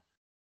right now,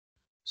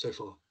 so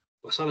far.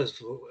 But Salah is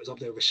up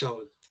there with a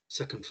shout,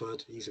 second,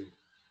 third, easily.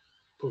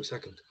 Probably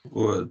second.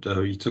 Well,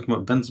 you talking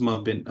about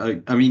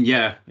Benzema? I mean,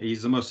 yeah,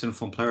 he's the most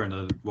informed player in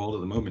the world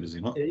at the moment, is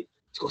he not? Yeah,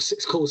 he's got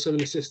 6 goals,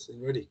 7 assists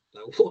already.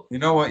 Like, what? You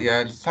know what?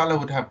 Yeah, Salah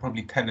would have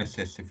probably 10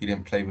 assists if he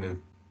didn't play with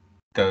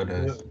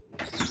Dodos.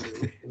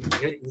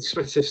 Yeah, his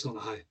expected assists not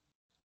that high.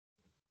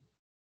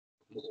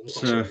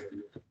 So,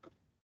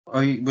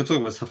 we're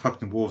talking about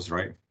Southampton Wolves,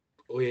 right?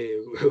 Oh yeah,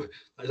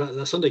 is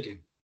that Sunday game?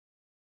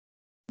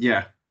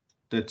 Yeah,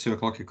 the 2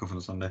 o'clock kickoff on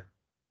a Sunday.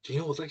 Do you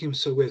know what, that game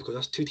is so weird because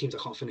that's 2 teams I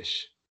can't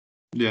finish.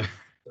 Yeah,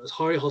 it's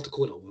hard to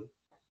call that one.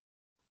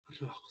 I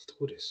don't know how to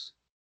call this.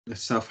 The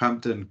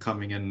Southampton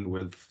coming in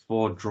with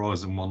 4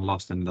 draws and 1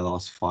 loss in the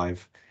last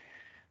 5,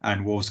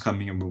 and Wolves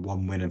coming in with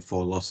 1 win and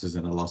 4 losses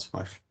in the last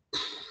 5.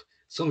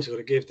 Someone's got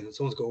to give, then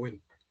someone's got to win,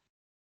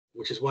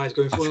 which is why it's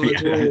going for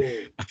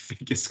I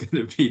think it's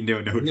going to be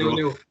 0-0 draw.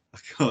 0-0. I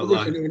can't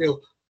lie. 0-0.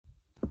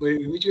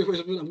 Wait, would you go for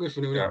something? I'm going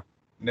for 0-0. Yeah.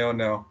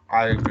 0-0.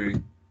 I agree.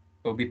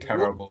 It'll be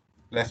terrible.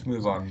 Let's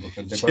move on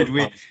because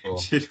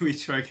should we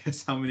try to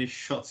guess how many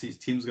shots each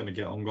team's going to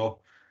get on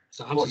goal?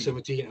 So Hampton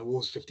 17 and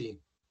Wolves 15.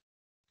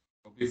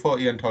 It'll be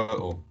 40 in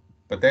total,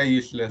 but they're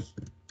useless.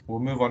 We'll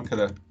move on to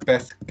the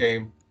best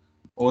game,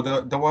 or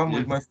the one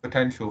with most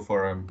potential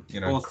for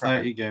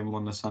 4:30 game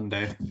on the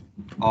Sunday.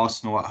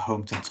 Arsenal at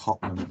home to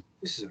Tottenham.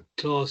 This is a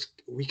class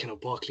weekend of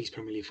Barclays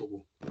Premier League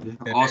football.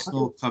 Yeah.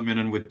 Arsenal coming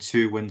in with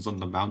 2 wins on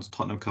the bounce.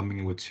 Tottenham coming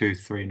in with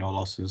 2-3 no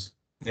losses.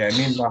 Yeah, it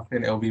means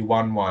nothing. It'll be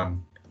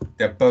 1-1.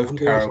 They're both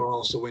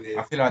terrible.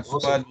 I feel like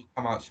Spurs will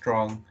come out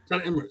strong.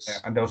 Emirates. Yeah,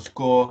 and they'll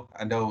score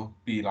and they'll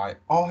be like,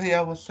 oh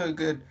yeah, we're so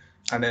good.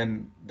 And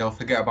then they'll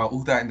forget about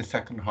all that in the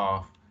second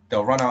half.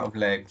 They'll run out of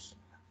legs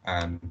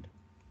and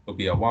it'll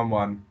be a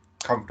 1-1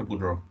 comfortable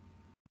draw.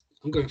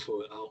 I'm going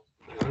for it out.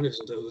 I don't know if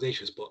it's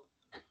audacious, but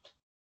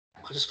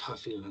I just have a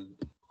feeling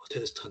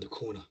Arteta's turned the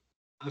corner.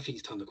 I think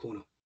he's turned the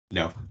corner.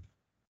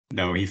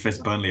 No, he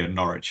faced Burnley at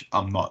Norwich.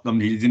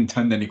 He didn't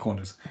turn any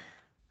corners.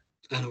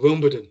 And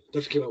Wimbledon.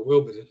 Don't forget about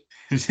Wimbledon.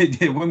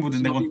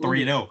 Wimbledon, they won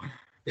 3-0.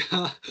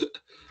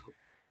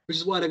 Which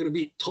is why they're going to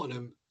beat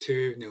Tottenham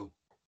 2-0.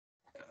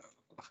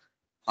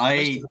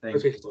 I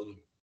think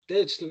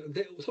they're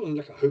something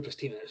like a hopeless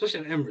team,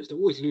 especially at Emirates. They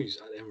always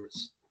lose at the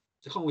Emirates.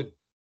 They can't win.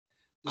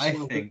 I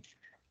think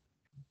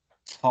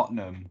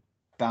Tottenham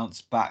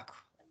bounced back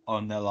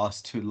on their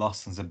last 2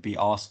 losses and beat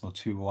Arsenal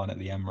 2-1 at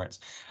the Emirates.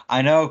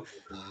 I know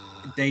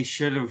they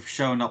should have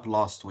shown up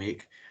last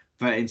week,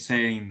 but in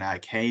saying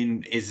that,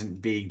 Kane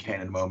isn't being Kane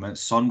at the moment.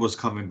 Son was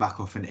coming back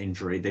off an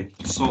injury. They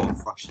sort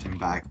of rushed him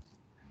back.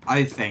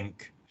 I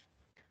think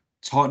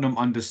Tottenham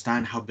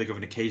understand how big of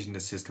an occasion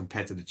this is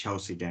compared to the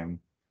Chelsea game.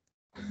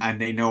 And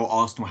they know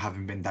Arsenal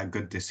haven't been that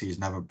good this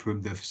season, haven't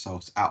proved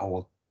themselves at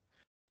all.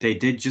 They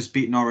did just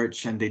beat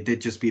Norwich and they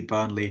did just beat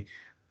Burnley,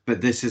 but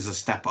this is a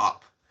step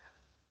up.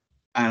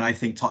 And I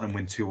think Tottenham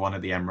win 2-1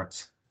 at the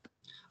Emirates.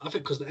 I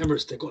think because the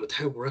Emirates, they've got a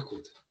terrible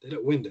record. They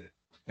don't win there.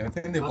 Yeah, I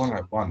think they've won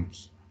like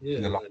once. Yeah,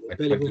 they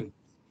barely win.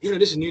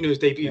 This is Nuno's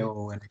debut.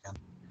 They'll win again.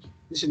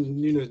 This is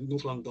Nuno's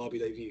North London derby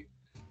debut.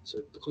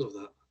 So because of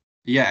that.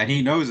 Yeah, and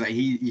he knows that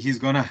he's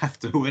going to have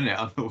to win it.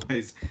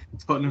 Otherwise,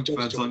 Tottenham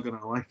fans aren't going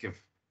to like him.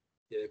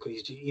 Yeah,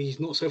 because he's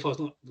not, so far, it's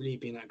not really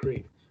been that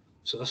great.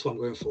 So that's why I'm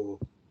going for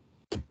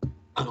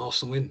an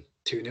Arsenal win,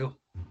 2-0.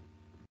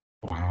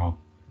 Wow.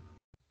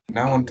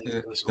 Now on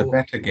to the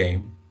better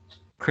game,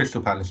 Crystal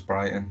Palace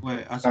Brighton.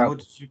 Wait, what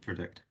did you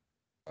predict?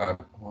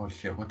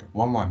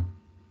 1-1.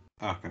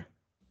 Okay.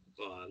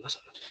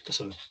 That's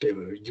a bit of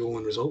a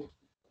yawn result.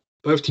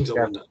 Both teams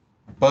are won that.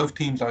 Both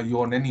teams are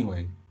yawn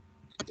anyway.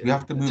 We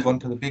have to move on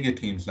to the bigger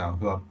teams now,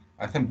 who are,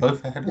 I think,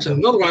 both ahead of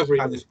another rivalry.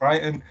 Palace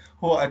Brighton.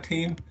 What a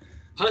team!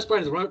 Palace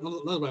Brighton is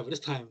another rivalry. This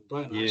time,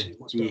 Brighton are actually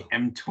much better. The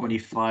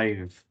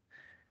M25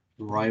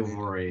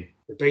 rivalry.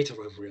 The beta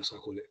rivalry, as I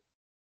call it.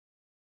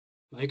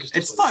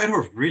 It started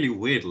off really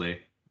weirdly.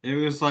 It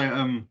was like,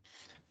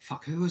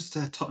 who was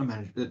the Tottenham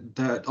manager?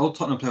 The old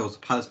Tottenham player was the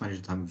Palace manager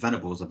at the time,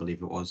 Venables, I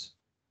believe it was.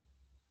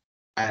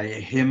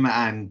 Him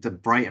and the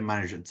Brighton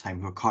manager at the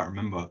time, who I can't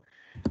remember.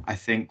 I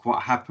think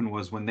what happened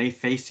was when they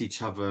faced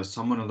each other,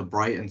 someone on the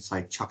Brighton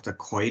side chucked a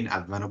coin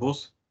at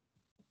Venables.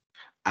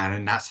 And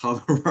then that's how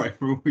the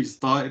rivalry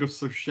started or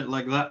some shit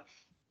like that.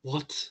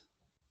 What?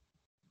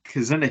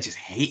 Because then they just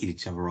hated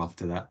each other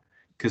after that.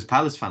 Because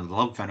Palace fans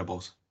love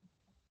Venables.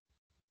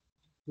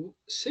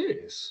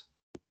 Serious?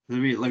 Let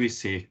me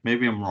see.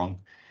 Maybe I'm wrong.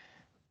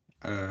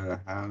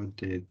 How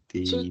did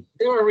So the?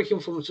 they were reeking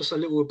from just a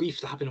little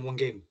beef that happened in one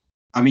game.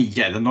 I mean,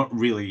 yeah, they're not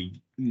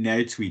really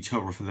near to each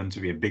other for them to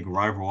be a big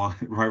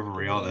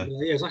rivalry, are they?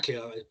 Yeah, exactly.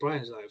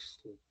 Brighton's like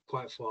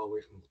quite far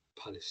away from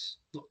Palace.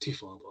 Not too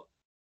far, but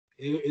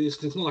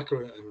it's not like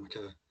a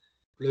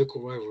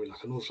local rivalry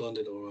like a North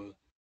London or a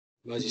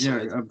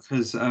Merseyside. Yeah,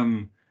 because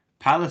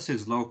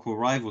Palace's local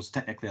rivals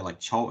technically are like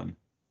Charlton.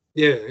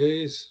 Yeah, it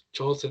is.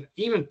 Charlton,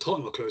 even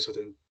Tottenham are closer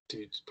than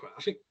dude.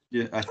 I think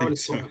Yeah, I think traveling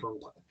to so. Tottenham from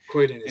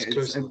Croydon is It's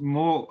closer.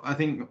 more. I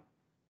think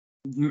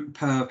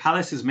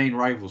Palace's main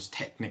rivals,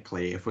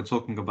 technically, if we're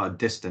talking about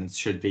distance,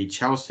 should be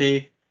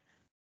Chelsea,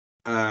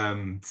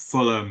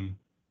 Fulham,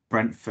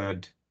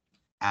 Brentford,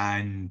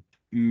 and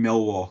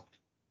Millwall.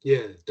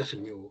 Yeah,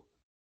 definitely Millwall.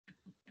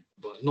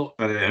 But not.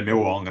 But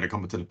Millwall aren't going to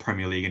come into the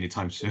Premier League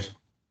anytime soon.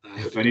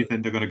 I If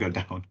anything, they're going to go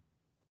down.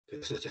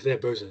 if they're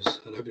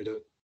bozos, and I hope they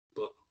don't.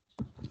 But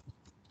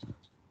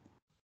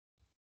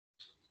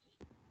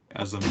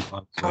As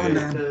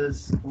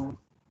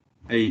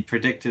he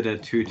predicted a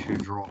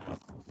 2-2 draw.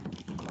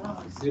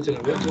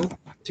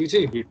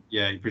 2-2.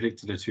 Yeah, he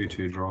predicted a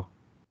 2-2 draw.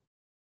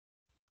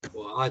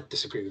 Well, I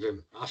disagree with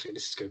him. I think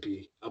this is going to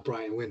be a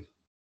Brighton win.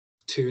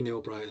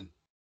 2-0 Brighton.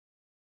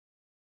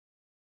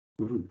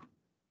 Ooh.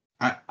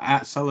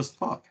 At Selhurst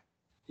Park.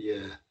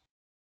 Yeah.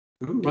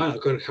 Ooh. Brighton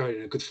are going to carry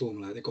in a good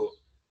form. Like they got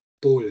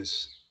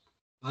ballers.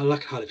 I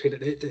like how they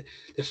played it.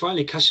 They're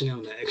finally cashing in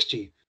on their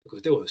XG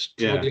because they were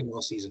struggling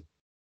last season.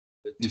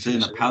 You're saying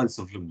that Palace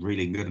have looked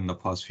really good in the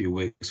past few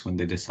weeks when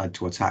they decide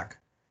to attack.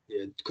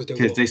 Yeah,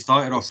 because they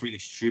started off really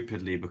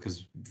stupidly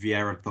because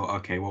Vieira thought,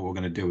 okay, what we're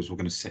going to do is we're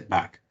going to sit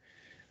back.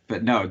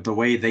 But no, the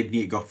way they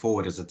need to go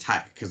forward is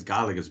attack because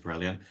Gallagher's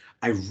brilliant.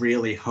 I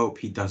really hope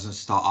he doesn't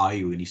start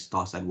Ayew and he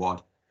starts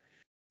Edouard.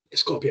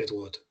 It's got to be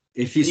Edouard.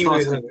 If he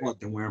starts Edouard,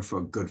 then we're in for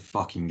a good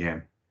fucking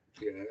game.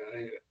 Yeah,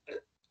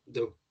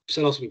 the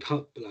sellouts will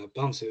be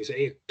bouncing. It's an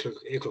 8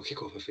 o'clock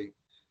kickoff, I think.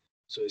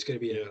 So it's going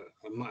to be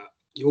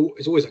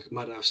it's always like a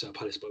mad house at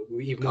Palace, but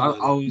we even.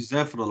 I was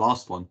there for the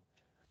last one,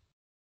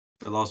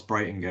 the last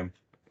Brighton game.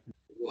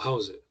 Well, how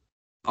was it?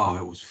 Oh,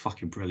 it was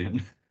fucking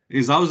brilliant.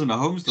 I was in the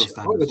home still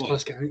stand. I need to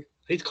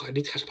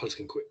catch a Palace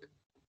game quick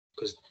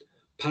because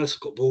Palace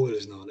have got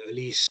ballers now. At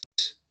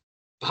least,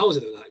 but how was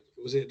it? Like,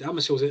 was it the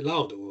atmosphere? Was it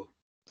loud or?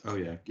 Oh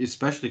yeah,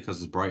 especially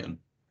because it's Brighton.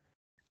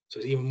 So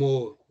it's even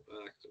more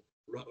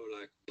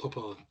like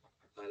proper.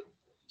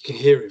 You can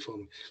hear it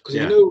from because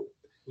you know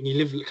when you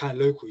live kind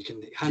of local, you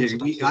can.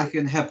 I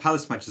can have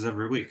Palace matches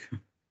every week.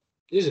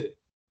 Is it?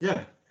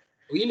 Yeah.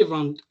 Well, you live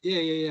around.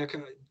 Yeah.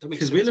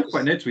 Because we live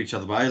quite near to each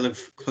other, but I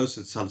live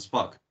closer to Selhurst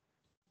Park.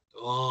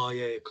 Oh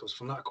yeah, because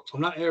from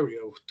that area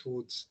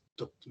towards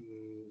the.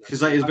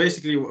 Because it's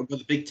basically where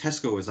the big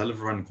Tesco is. I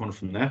live around the corner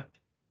from there.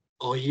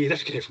 Oh yeah,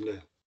 definitely get it from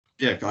there.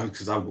 Yeah,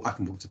 because I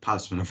can walk to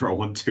Palace whenever I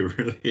want to,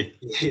 really.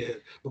 Yeah,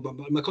 but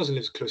my cousin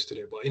lives close to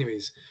there. But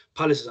anyways,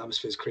 Palace's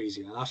atmosphere is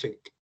crazy, and I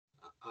think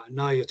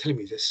now you're telling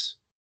me this,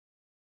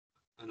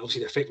 and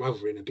obviously the fake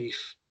rivalry and the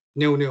beef.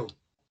 0-0,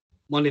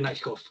 Monday night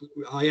kickoff.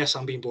 Yes,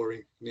 I'm being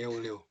boring.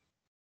 0-0.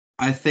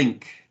 I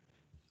think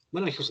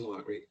Monday night kickoff's not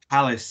that great.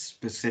 Palace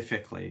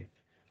specifically.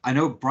 I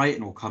know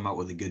Brighton will come out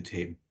with a good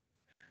team.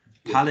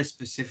 Yeah. Palace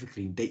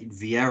specifically,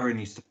 Vieira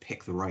needs to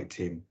pick the right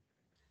team.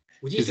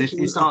 Because if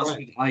he starts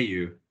with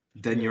Ayew,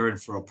 then you're in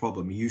for a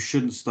problem. You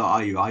shouldn't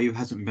start Ayew. Ayew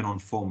hasn't been on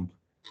form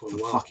for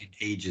fucking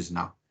ages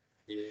now.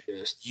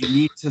 Yes. You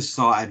need to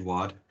start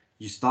Edouard.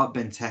 You start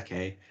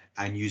Benteke,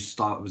 and you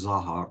start with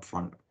Zaha up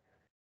front.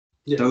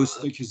 Yeah,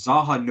 because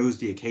Zaha knows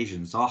the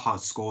occasion. Zaha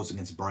scores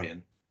against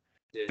Brighton.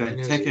 Yeah,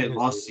 Benteke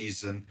last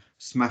season,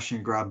 smash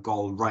and grab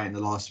goal right in the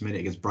last minute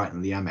against Brighton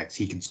in the Amex.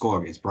 He can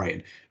score against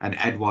Brighton, and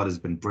Edouard has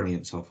been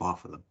brilliant so far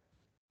for them.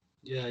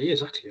 Yeah,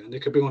 exactly. And they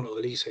could bring on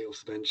Elise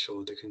off the bench,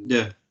 or they can.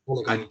 Yeah,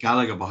 and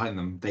Gallagher behind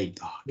them.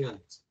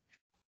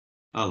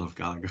 I love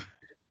Gallagher.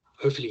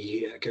 Hopefully,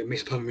 he can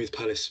make a with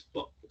Palace.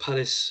 But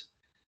Palace,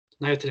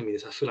 now you're telling me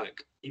this, I feel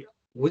like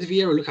would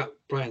Vieira look at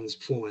Brighton's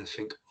form and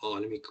think, "Oh,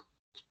 let me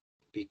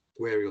be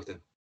wary of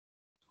them,"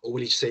 or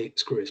will he say,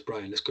 "Screw it, it's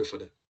Brighton, let's go for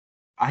them"?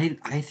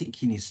 I think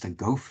he needs to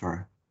go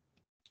for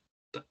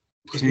it.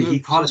 Because he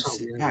can't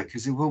sit back,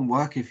 because it won't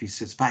work if he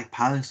sits back.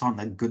 Palace aren't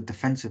that good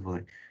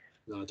defensively.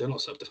 No, they're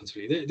not so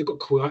defensively. They've got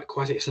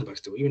quite a centre back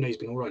still, even though he's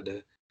been all right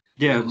there.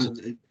 Yeah, but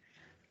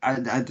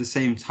at the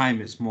same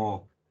time, it's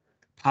more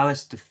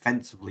Palace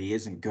defensively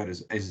isn't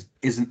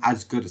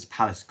as good as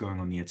Palace going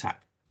on the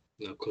attack.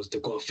 No, because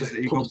they've got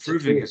a got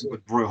proving it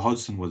when Roy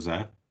Hodgson was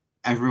there.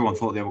 Everyone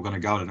thought they were going to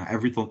go down.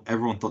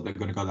 Everyone thought they were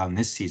going to go down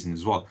this season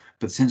as well.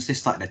 But since they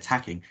started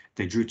attacking,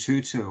 they drew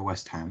 2-2 at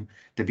West Ham.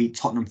 They beat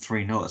Tottenham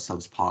 3-0 at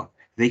Selhurst Park.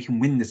 They can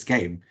win this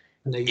game.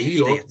 And they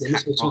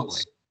missed a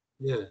chance.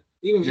 Yeah,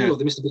 even Villa,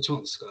 they missed a big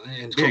chance.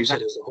 And Klopp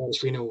said it was the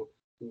hardest 3-0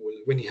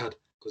 win he had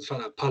because the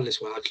fact that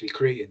Palace were actually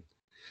creating.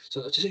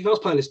 So just if I was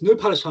Palace, no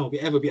Palace fan will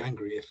ever be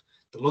angry if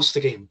they lost the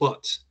game,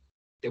 but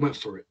they went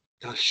for it.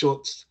 They had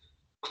shots.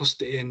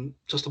 crossed it in,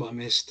 just about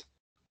missed,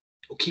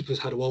 or keepers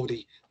had a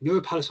worldie. No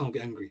Palace fan will be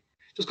angry.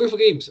 Just go for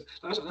games.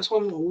 That's why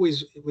I'm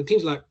always, when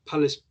teams like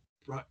Palace,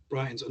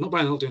 Brighton's, not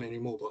Brighton, not doing it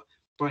anymore, but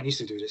Brighton used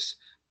to do this.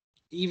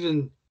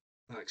 Even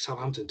like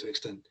Southampton to an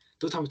extent,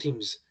 those type of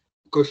teams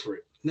go for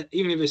it.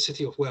 Even if it's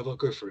City or whatever,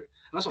 go for it.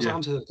 And that's what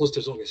Southampton had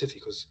positives on against City,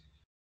 because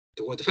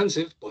they were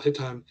defensive, but at the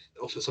time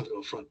they offered something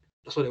up front.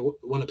 That's why they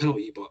won a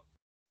penalty, but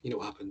you know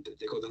what happened?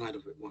 They got denied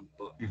of it one.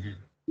 But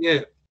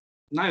yeah,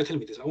 now you're telling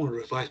me this. I want to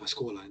revise my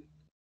scoreline.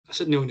 I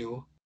said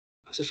 0-0.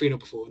 I said 3-0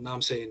 before. Now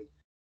I'm saying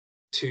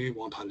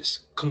 2-1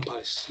 Palace. Come on,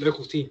 Palace,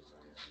 local team.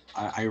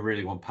 I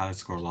really want Palace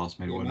to score a last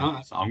minute winner,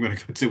 man. so I'm going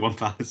to go 2-1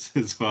 Palace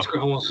as well. Screw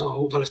it. I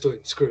want Palace doing.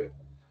 Screw it.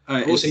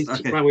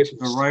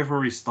 The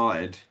rivalry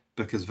started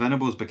because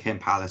Venables became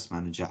Palace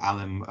manager.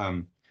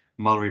 Alan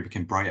Mullery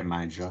became Brighton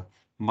manager.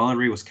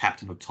 Mullery was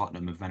captain of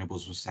Tottenham and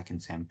Venables was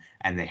second to him,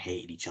 and they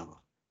hated each other.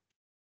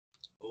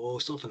 Oh,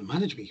 it's not for the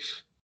manager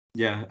beef.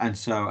 Yeah, and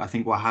so I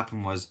think what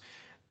happened was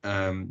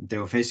they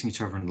were facing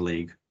each other in the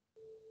league,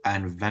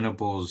 and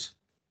Venables,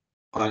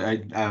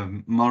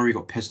 Mullery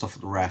got pissed off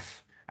at the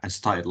ref and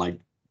started like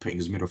putting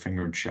his middle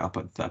finger and shit up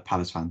at the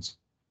Palace fans,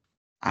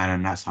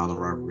 and that's how the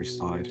rivalry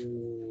started.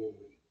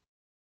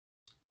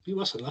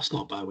 That's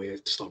not a bad way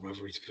to start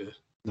rivalry, to be fair.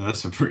 No,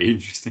 that's a pretty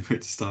interesting way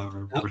to start a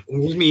rivalry.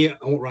 With me, I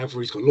want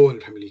rivalries got law in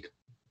the Premier League.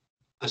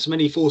 As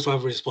many forced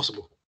rivalries as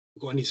possible.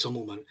 We've got to need some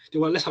more, man.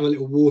 Let's have a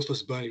little Wolves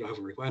versus Burnley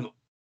rivalry. Why not?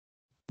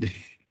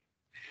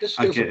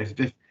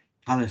 If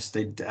Palace,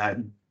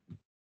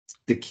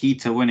 the key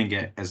to winning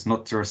it is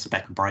not to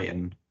respect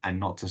Brighton and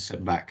not to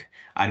sit back.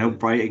 I know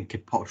Brighton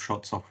can pop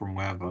shots off from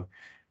wherever,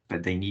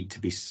 but they need to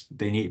be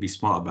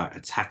smart about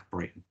attack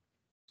Brighton.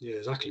 Yeah,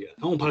 exactly.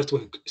 I want Palace to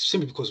win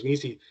simply because we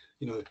need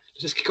to,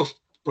 just kick off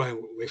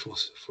Brighton away from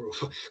us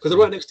because they're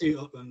right next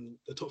to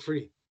the top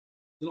three.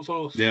 They're not far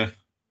off. Yeah.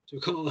 So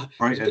we can't.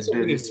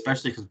 Brighton,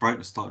 especially because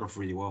Brighton started off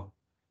really well.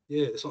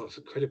 Yeah, they started off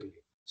incredibly.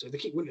 So if they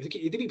keep winning, if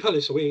they beat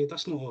Palace away,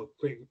 that's not a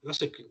great.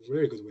 That's a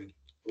very good win.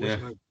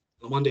 Yeah.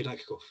 A Monday night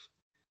kickoff.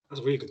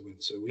 That's a really good win.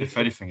 So if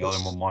anything, other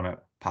than one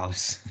at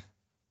Palace.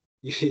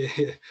 Yeah,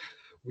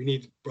 we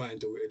need Brighton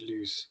to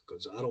lose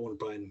because I don't want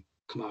Brighton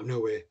come out of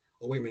nowhere.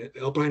 Oh wait a minute,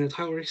 are Brighton a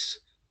title race?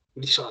 We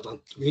need to shut that down.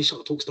 We need to shut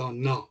the talks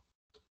down now.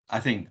 I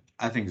think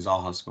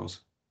Zaha scores.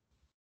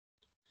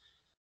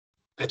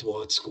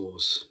 Edouard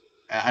scores.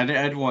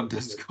 Edouard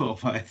does score,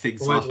 but I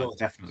think Zaha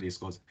definitely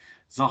scores.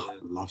 Zaha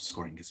loves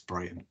scoring against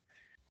Brighton.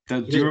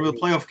 Do you remember the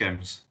playoff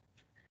games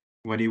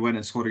when he went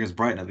and scored against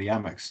Brighton at the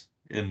Amex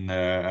in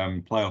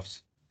the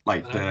playoffs,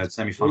 like the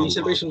semi-final?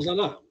 Celebrations like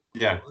that.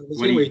 Yeah,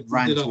 when he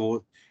ran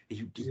toward,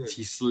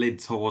 he slid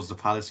towards the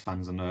Palace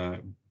fans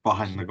and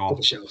behind the goal.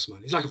 Shells,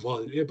 man. He's like a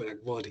Vardy, but like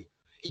Vardy.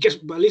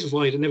 But at least with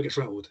Vardy, he never gets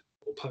rattled.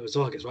 Or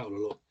Zaha gets rattled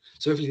a lot.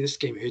 So hopefully this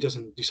game he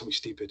doesn't do something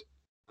stupid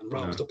and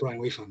rattles the Brighton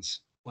away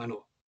fans. Why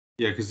not?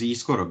 Yeah, because he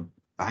scored a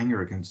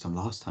banger against them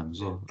last time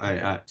as well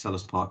at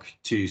Selhurst Park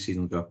 2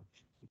 seasons ago.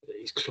 Yeah,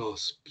 he's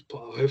class. But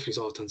hopefully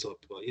Zaha turns up.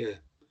 But yeah,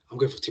 I'm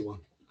going for 2-1.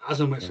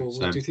 Aslan went for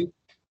 1-2-2.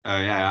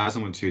 Yeah,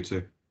 Aslan went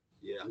 2-2.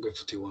 Yeah, I'm going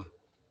for 2-1.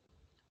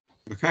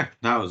 Okay,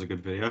 that was a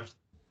good video.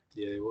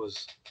 Yeah, it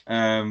was.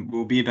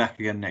 We'll be back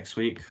again next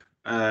week.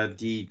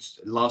 The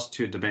last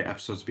 2 debate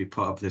episodes will be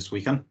put up this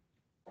weekend.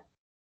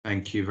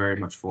 Thank you very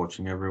much for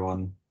watching,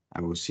 everyone.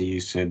 I will see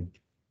you soon.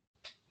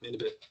 In a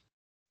bit.